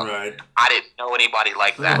dog. Right. I didn't know anybody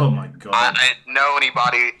like that. Oh my God. I didn't know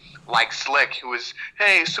anybody like Slick who was,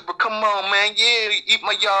 hey, Super, come on, man, yeah, eat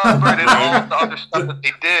my yard, and all the other stuff that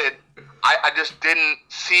they did. I just didn't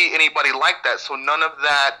see anybody like that, so none of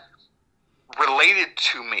that related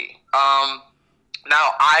to me.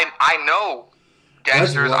 Now, I know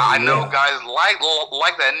gangsters, I know guys like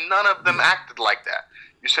that, and none of them acted like that.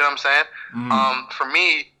 You see what I'm saying? For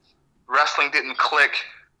me, wrestling didn't click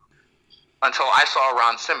until I saw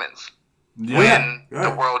Ron Simmons win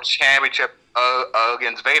the World Championship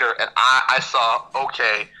against Vader, and I saw,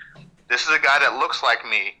 okay, this is a guy that looks like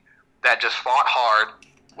me, that just fought hard,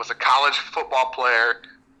 was a college football player,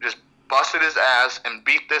 just busted his ass and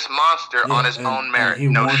beat this monster on his own merit.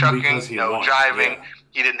 No shucking, no jiving. Yeah.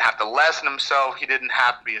 He didn't have to lessen himself. He didn't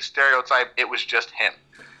have to be a stereotype. It was just him,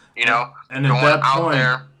 you know, and going at that out point,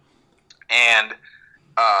 there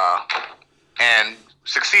and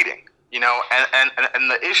succeeding, you know. And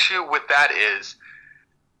the issue with that is,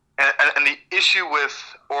 and the issue with,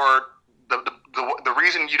 or the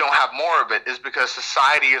reason you don't have more of it is because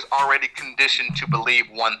society is already conditioned to believe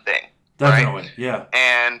one thing. Definitely, right? yeah.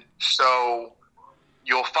 And so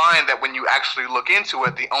you'll find that when you actually look into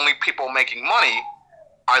it, the only people making money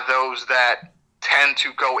are those that tend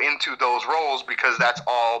to go into those roles because that's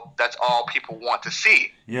all people want to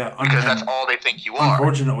see. Yeah, because that's all they think you are.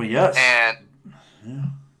 Unfortunately, yes.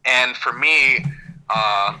 And for me,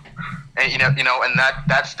 and and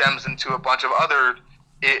that stems into a bunch of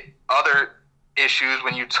other issues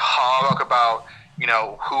when you talk about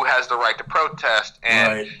who has the right to protest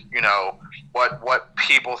and what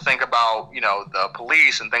people think about the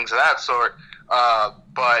police and things of that sort.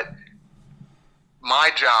 But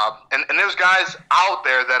my job, and there's guys out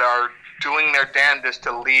there that are doing their damnedest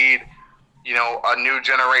to lead, a new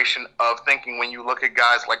generation of thinking. When you look at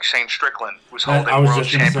guys like Shane Strickland, who's holding world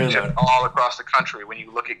championships all across the country. When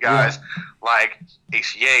you look at guys like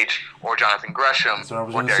ACH or Jonathan Gresham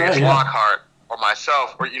or Darius Lockhart or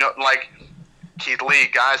myself, or like Keith Lee,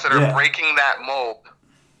 guys that are breaking that mold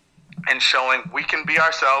and showing we can be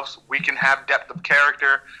ourselves, we can have depth of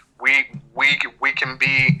character, we can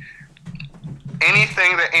be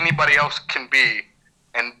anything that anybody else can be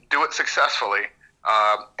and do it successfully,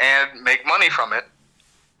 and make money from it.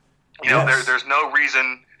 There's no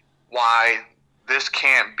reason why this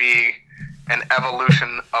can't be an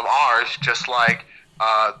evolution of ours, just like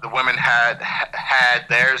the women had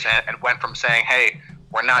theirs and went from saying, hey,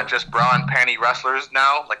 we're not just bra and panty wrestlers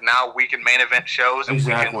now. Like, now we can main event shows and we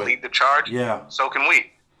can lead the charge. Yeah. So can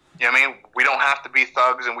we. You know what I mean? We don't have to be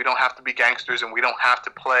thugs and we don't have to be gangsters and we don't have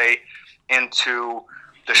to play into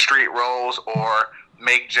the street roles or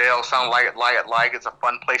make jail sound like it's a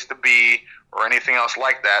fun place to be or anything else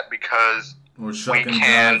like that, because we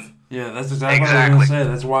can. Yeah, that's exactly what I was going to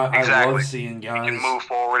say. That's why I love seeing guys. We can move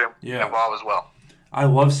forward and evolve as well. I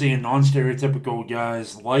love seeing non-stereotypical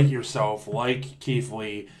guys like yourself, like Keith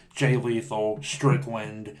Lee, Jay Lethal,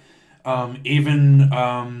 Strickland, even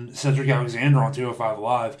Cedric Alexander on 205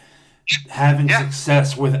 Live, having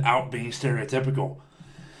success without being stereotypical.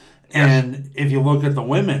 And if you look at the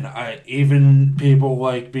women, even people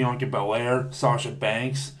like Bianca Belair, Sasha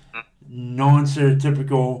Banks,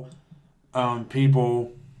 non-stereotypical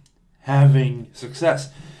people having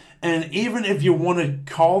success. And even if you want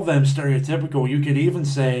to call them stereotypical, you could even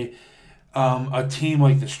say a team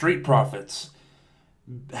like the Street Profits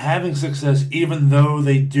having success, even though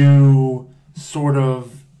they do sort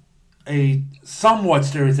of a somewhat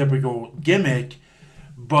stereotypical gimmick,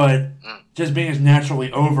 but just being as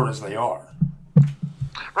naturally over as they are.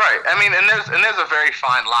 Right. I mean, and there's a very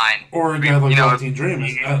fine line. Or a guy like Velveteen Dream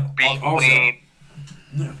is also.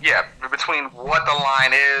 Between what the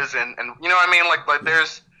line is and you know what I mean, like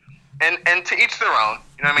there's and to each their own.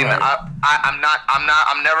 You know what I mean? Right.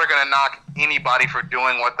 I'm never gonna knock anybody for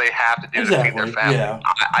doing what they have to do to feed their family. Yeah.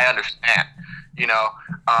 I understand.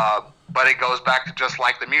 But it goes back to just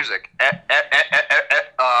like the music.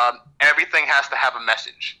 Everything has to have a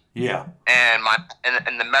message. Yeah. And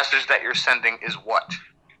the message that you're sending is what?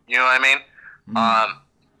 You know what I mean?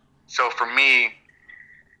 So for me,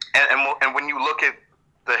 and when you look at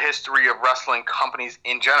the history of wrestling companies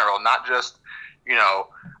in general, not just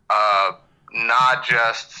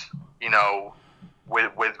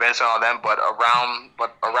with Vince and all them, but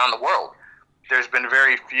around the world, there's been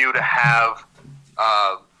very few to have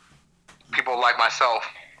people like myself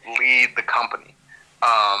lead the company.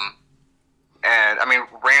 And I mean,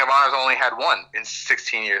 Ring of Honor's only had one in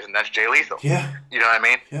 16 years, and that's Jay Lethal. Yeah. You know what I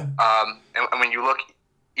mean? Yeah. And when you look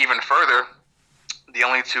even further, the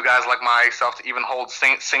only two guys like myself to even hold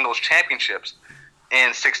singles championships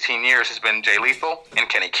in 16 years has been Jay Lethal and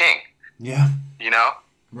Kenny King. Yeah.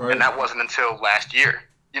 Right. And that wasn't until last year.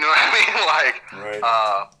 You know what I mean? Right.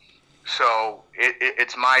 So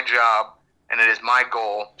it's my job and it is my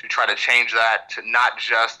goal to try to change that to not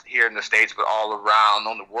just here in the States, but all around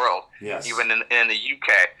on the world. Yes. Even in the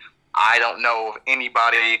UK. I don't know of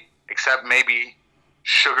anybody except maybe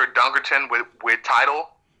Sugar Dunkerton with title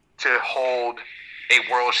to hold a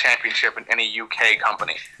world championship in any UK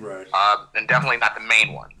company. Right. And definitely not the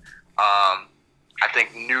main one. I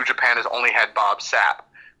think New Japan has only had Bob Sapp.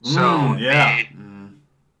 So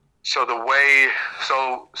So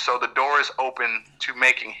the door is open to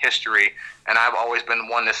making history, and I've always been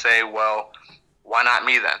one to say, well, why not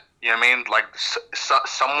me then? You know what I mean? Like,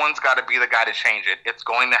 someone's got to be the guy to change it. It's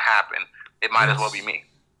going to happen. It might as well be me.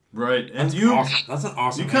 Right, and that's awesome. That's an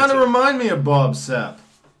awesome. You kind of remind me of Bob Sapp.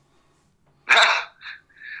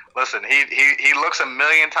 Listen, he looks a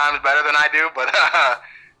million times better than I do, but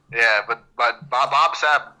but Bob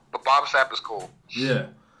Sapp is cool. Yeah.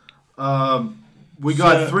 We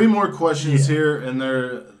got three more questions here, and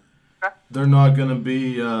they're not gonna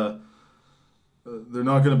be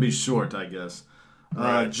short, I guess.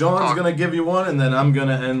 Right. John's gonna give you one, and then I'm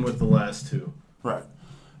gonna end with the last two. Right.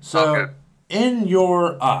 So, in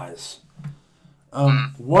your eyes,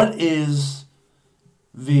 what is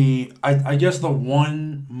I guess the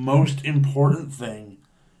one most important thing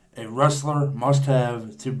a wrestler must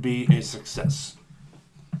have to be a success?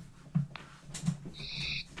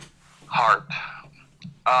 Heart.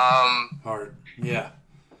 Heart. Yeah.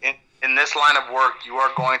 In this line of work, you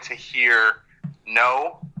are going to hear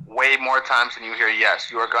no way more times than you hear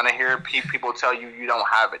yes. You are going to hear people tell you you don't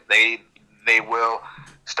have it. They will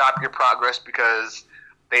stop your progress because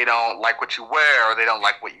they don't like what you wear, or they don't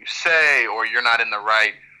like what you say, or you're not in the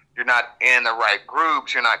right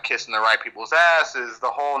groups, you're not kissing the right people's asses, the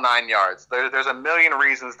whole 9 yards. There's a million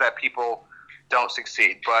reasons that people don't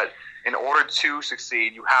succeed, but in order to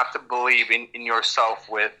succeed, you have to believe in yourself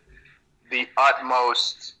with the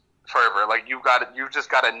utmost fervor. Like you've just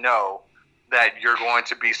got to know that you're going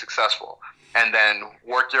to be successful, and then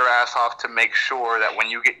work your ass off to make sure that when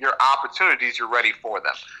you get your opportunities, you're ready for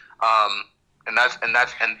them. And that's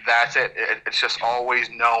it. It's just always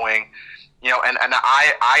knowing, and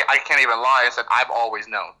I can't even lie. I said I've always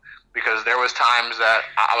known, because there was times that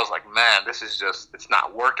I was like, man, it's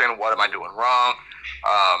not working. What am I doing wrong?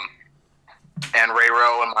 And Ray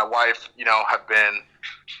Rowe and my wife, have been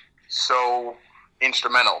so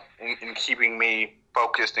instrumental in keeping me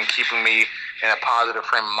focused and keeping me in a positive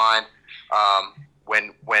frame of mind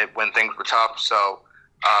when things were tough. So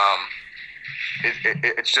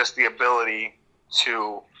it's just the ability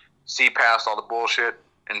to see past all the bullshit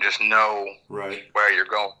and just know where you're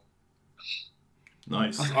going.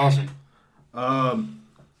 Nice. That's awesome.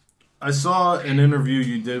 I saw an interview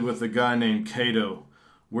you did with a guy named Kato,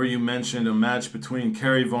 where you mentioned a match between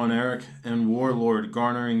Kerry Von Erich and Warlord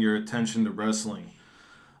garnering your attention to wrestling.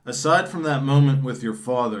 Aside from that moment with your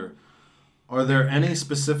father, are there any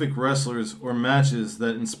specific wrestlers or matches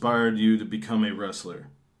that inspired you to become a wrestler?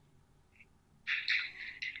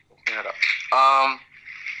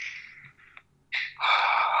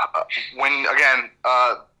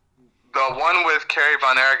 The one with Kerry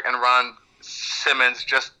Von Erich and Ron Simmons,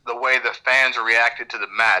 just the way the fans reacted to the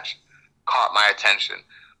match caught my attention.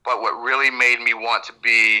 But what really made me want to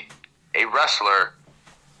be a wrestler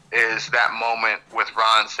is that moment with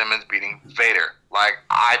Ron Simmons beating Vader. Like,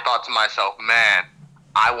 I thought to myself, man,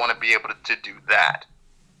 I want to be able to do that.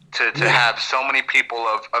 To have so many people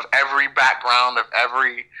of every background, of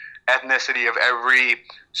every ethnicity, of every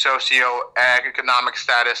socio-economic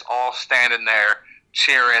status, all standing there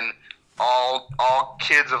cheering, all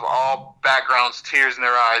kids of all backgrounds, tears in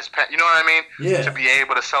their eyes. You know what I mean? Yeah. To be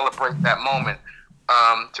able to celebrate that moment,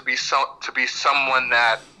 to be someone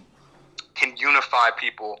that can unify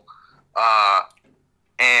people,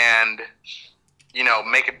 and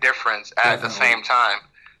make a difference at the same time.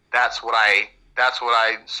 That's what I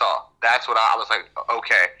saw. That's what I was like,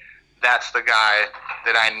 okay, that's the guy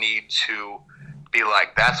that I need to be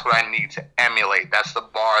like. That's what I need to emulate. That's the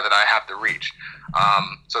bar that I have to reach.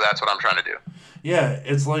 So that's what I'm trying to do. Yeah,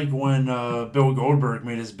 it's like when Bill Goldberg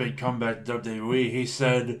made his big comeback to WWE. He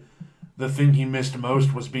said the thing he missed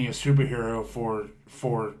most was being a superhero for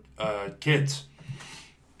kids.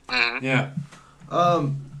 Mm-hmm. Yeah.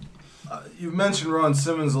 You've mentioned Ron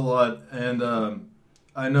Simmons a lot, and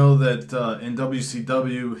I know that in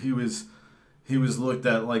WCW he was looked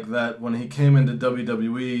at like that. When he came into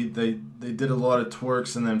WWE, they did a lot of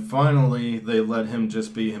twerks, and then finally they let him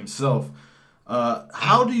just be himself.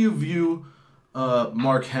 How do you view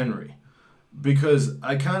Mark Henry? Because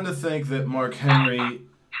I kind of think that Mark Henry,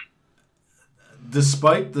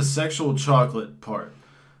 despite the sexual chocolate part,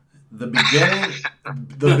 the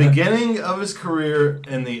beginning of his career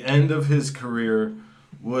and the end of his career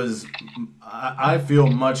was, I feel,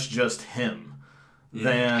 much just him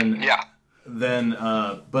than.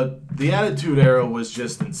 But the Attitude Era was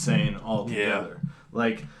just insane altogether. Yeah.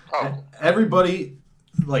 Like everybody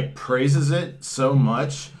praises it so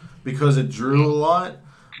much because it drew a lot,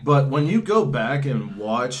 but when you go back and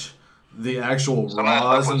watch the actual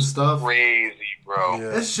Raws and stuff, crazy, bro.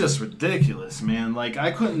 Yeah. It's just ridiculous, man. Like,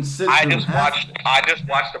 I couldn't sit through I just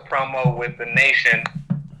watched a promo with the Nation,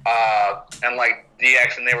 and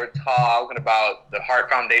DX, and they were talking about the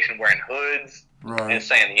Heart Foundation wearing hoods and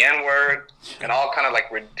saying the N-word and all kind of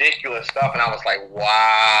ridiculous stuff, and I was like,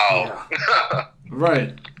 wow. Yeah.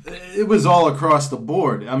 Right. It was all across the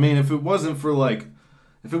board. I mean, if it wasn't for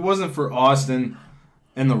Austin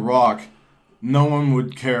and The Rock, no one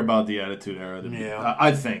would care about the Attitude Era.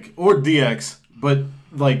 I think, or DX, but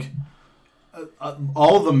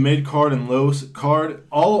all the mid card and low card,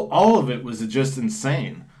 all of it was just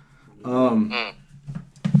insane.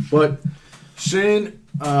 But Shane,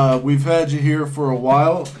 we've had you here for a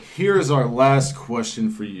while. Here's our last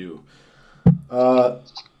question for you.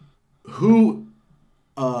 who,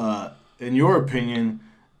 in your opinion,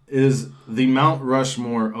 is the Mount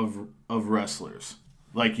Rushmore of wrestlers?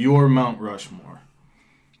 Like your Mount Rushmore,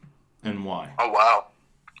 and why? Oh wow.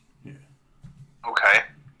 Yeah. Okay.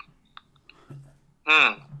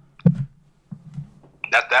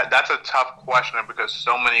 That's a tough question because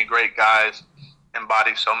so many great guys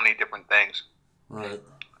embody so many different things. Right.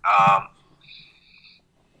 I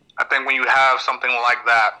think when you have something like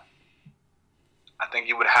that, I think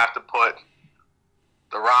you would have to put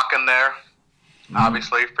The Rock in there,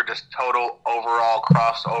 obviously, for just total overall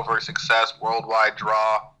crossover success, worldwide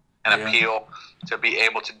draw, and appeal to be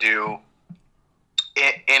able to do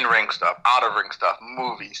in-ring stuff, out-of-ring stuff,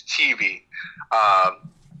 movies, TV,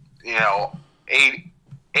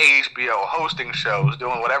 HBO, hosting shows,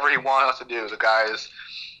 doing whatever he wants to do. The guy has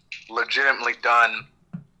legitimately done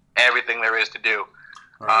everything there is to do.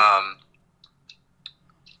 Right.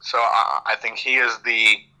 So I think he is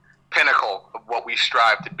the pinnacle of what we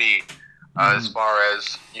strive to be, as far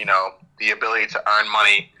as, the ability to earn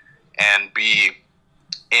money and be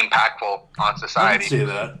impactful on society. I can see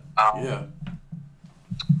that. Yeah.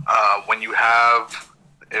 When you have,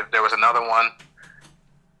 if there was another one,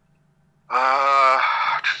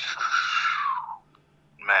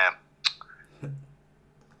 man,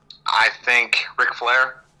 I think Ric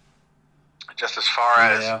Flair, just as far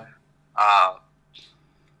as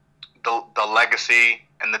the legacy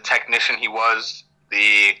and the technician he was,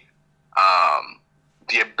 the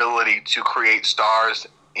ability to create stars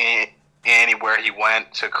anywhere he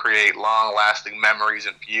went, to create long-lasting memories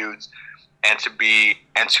and feuds, and to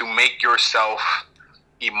make yourself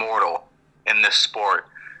immortal in this sport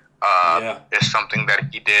is something that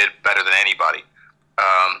he did better than anybody.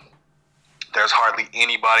 There's hardly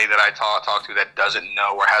anybody that I talk to that doesn't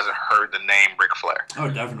know or hasn't heard the name Ric Flair. Oh,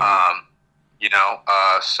 definitely.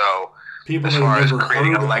 So people as far as never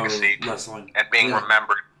creating heard a of legacy wrestling and being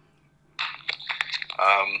remembered,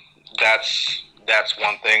 that's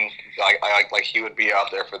one thing. Like he would be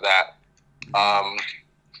out there for that.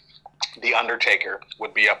 The Undertaker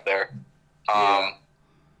would be up there.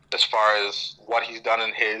 As far as what he's done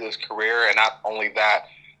in his career, and not only that,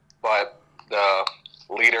 but the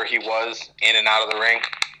leader he was in and out of the ring,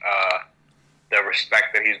 the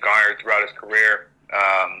respect that he's garnered throughout his career.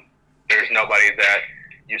 There's nobody that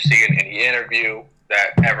you see in any interview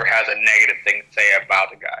that ever has a negative thing to say about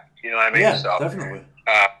the guy. You know what I mean? Yeah, so, definitely.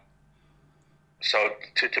 So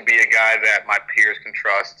to be a guy that my peers can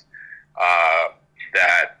trust,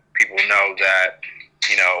 that people know that,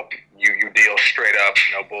 you deal straight up,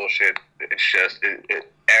 no bullshit. It's just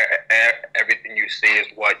everything you see is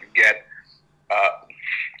what you get.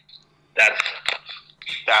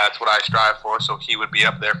 That's what I strive for. So he would be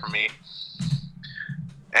up there for me.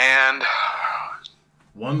 And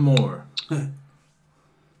one more. I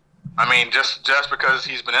mean, just because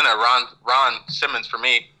he's been in there, Ron Simmons for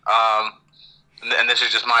me. And this is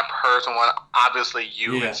just my personal one. Obviously,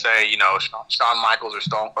 you would say, Shawn Michaels or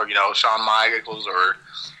Shawn Michaels or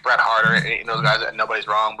Bret Hart or any of those guys. That nobody's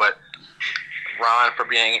wrong, but Ron for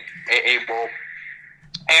being able,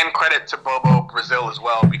 and credit to Bobo Brazil as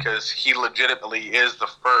well, because he legitimately is the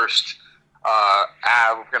first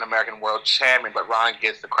African American world champion. But Ron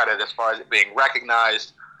gets the credit as far as it being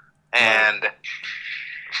recognized, and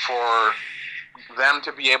for them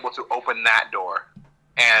to be able to open that door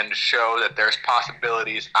and show that there's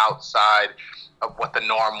possibilities outside of what the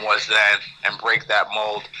norm was then and break that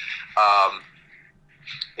mold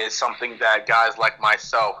is something that guys like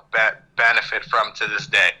myself benefit from to this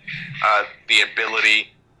day. The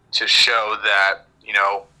ability to show that,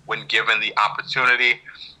 when given the opportunity,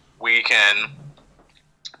 we can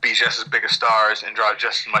be just as big as stars and draw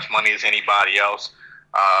just as much money as anybody else.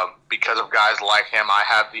 Because of guys like him, I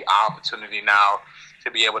have the opportunity now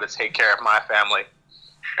to be able to take care of my family.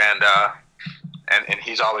 And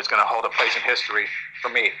he's always going to hold a place in history for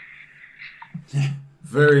me.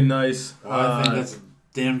 Very nice. Well, I think that's a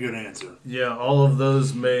damn good answer. Yeah, all of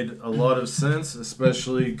those made a lot of sense,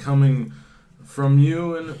 especially coming from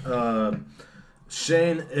you. And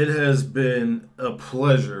Shane, it has been a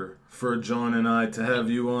pleasure for John and I to have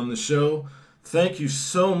you on the show. Thank you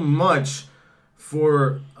so much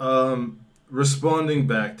for responding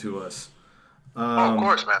back to us. Of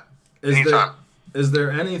course, man. Anytime. Is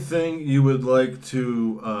there anything you would like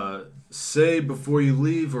to say before you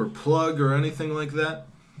leave, or plug, or anything like that?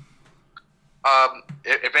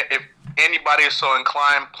 If anybody is so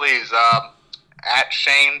inclined, please, at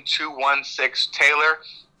Shane216 Taylor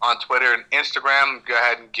on Twitter and Instagram, go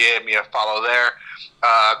ahead and give me a follow there.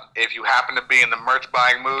 If you happen to be in the merch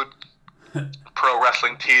buying mood,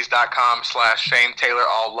 ProWrestlingTees.com/Shane Taylor,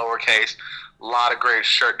 all lowercase. A lot of great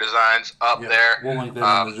shirt designs up there. We'll link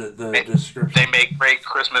that in the description. They make great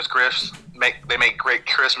Christmas gifts. They make great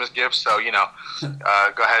Christmas gifts. So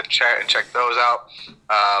go ahead and check those out.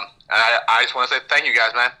 And I just want to say thank you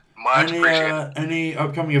guys, man. Much appreciated. Any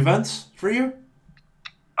upcoming events for you?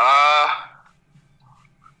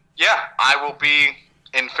 Yeah, I will be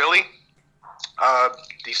in Philly,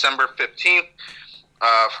 December 15th,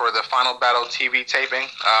 for the Final Battle TV taping.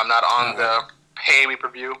 I'm not on the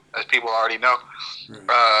pay-per-view, as people already know.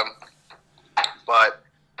 But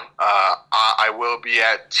I will be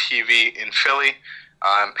at TV in Philly.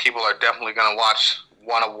 People are definitely going to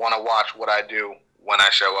want to watch what I do when I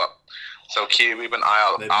show up. So keep an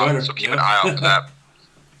eye out. Keep an eye out for that.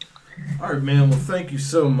 All right, man. Well, thank you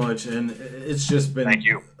so much, and it's just been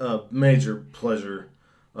a major pleasure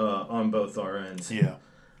on both our ends. Yeah.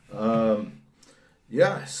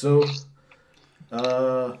 Yeah. So,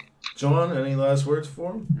 John, any last words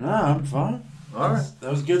for him? No, I'm fine. All right. That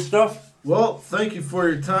was good stuff. Well, thank you for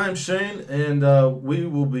your time, Shane, and we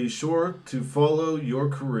will be sure to follow your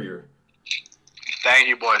career. Thank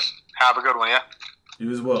you, boys. Have a good one, yeah? You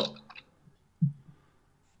as well.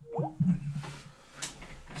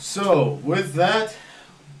 So, with that,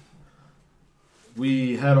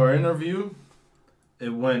 we had our interview. It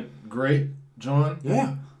went great, John.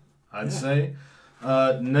 Yeah. I'd say.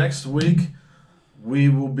 Next week, we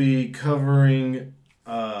will be covering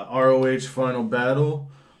ROH Final Battle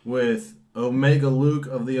with Omega Luke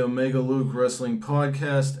of the Omega Luke Wrestling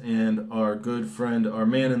Podcast and our good friend, our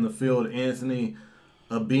man in the field, Anthony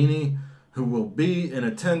Abini, who will be in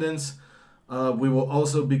attendance. We will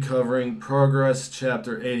also be covering Progress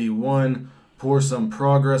Chapter 81, Pour Some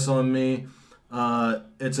Progress on Me.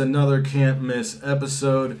 It's another can't miss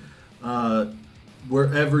episode.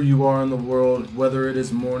 Wherever you are in the world, whether it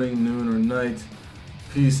is morning, noon, or night,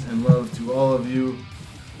 peace and love to all of you,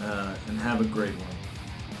 and have a great one.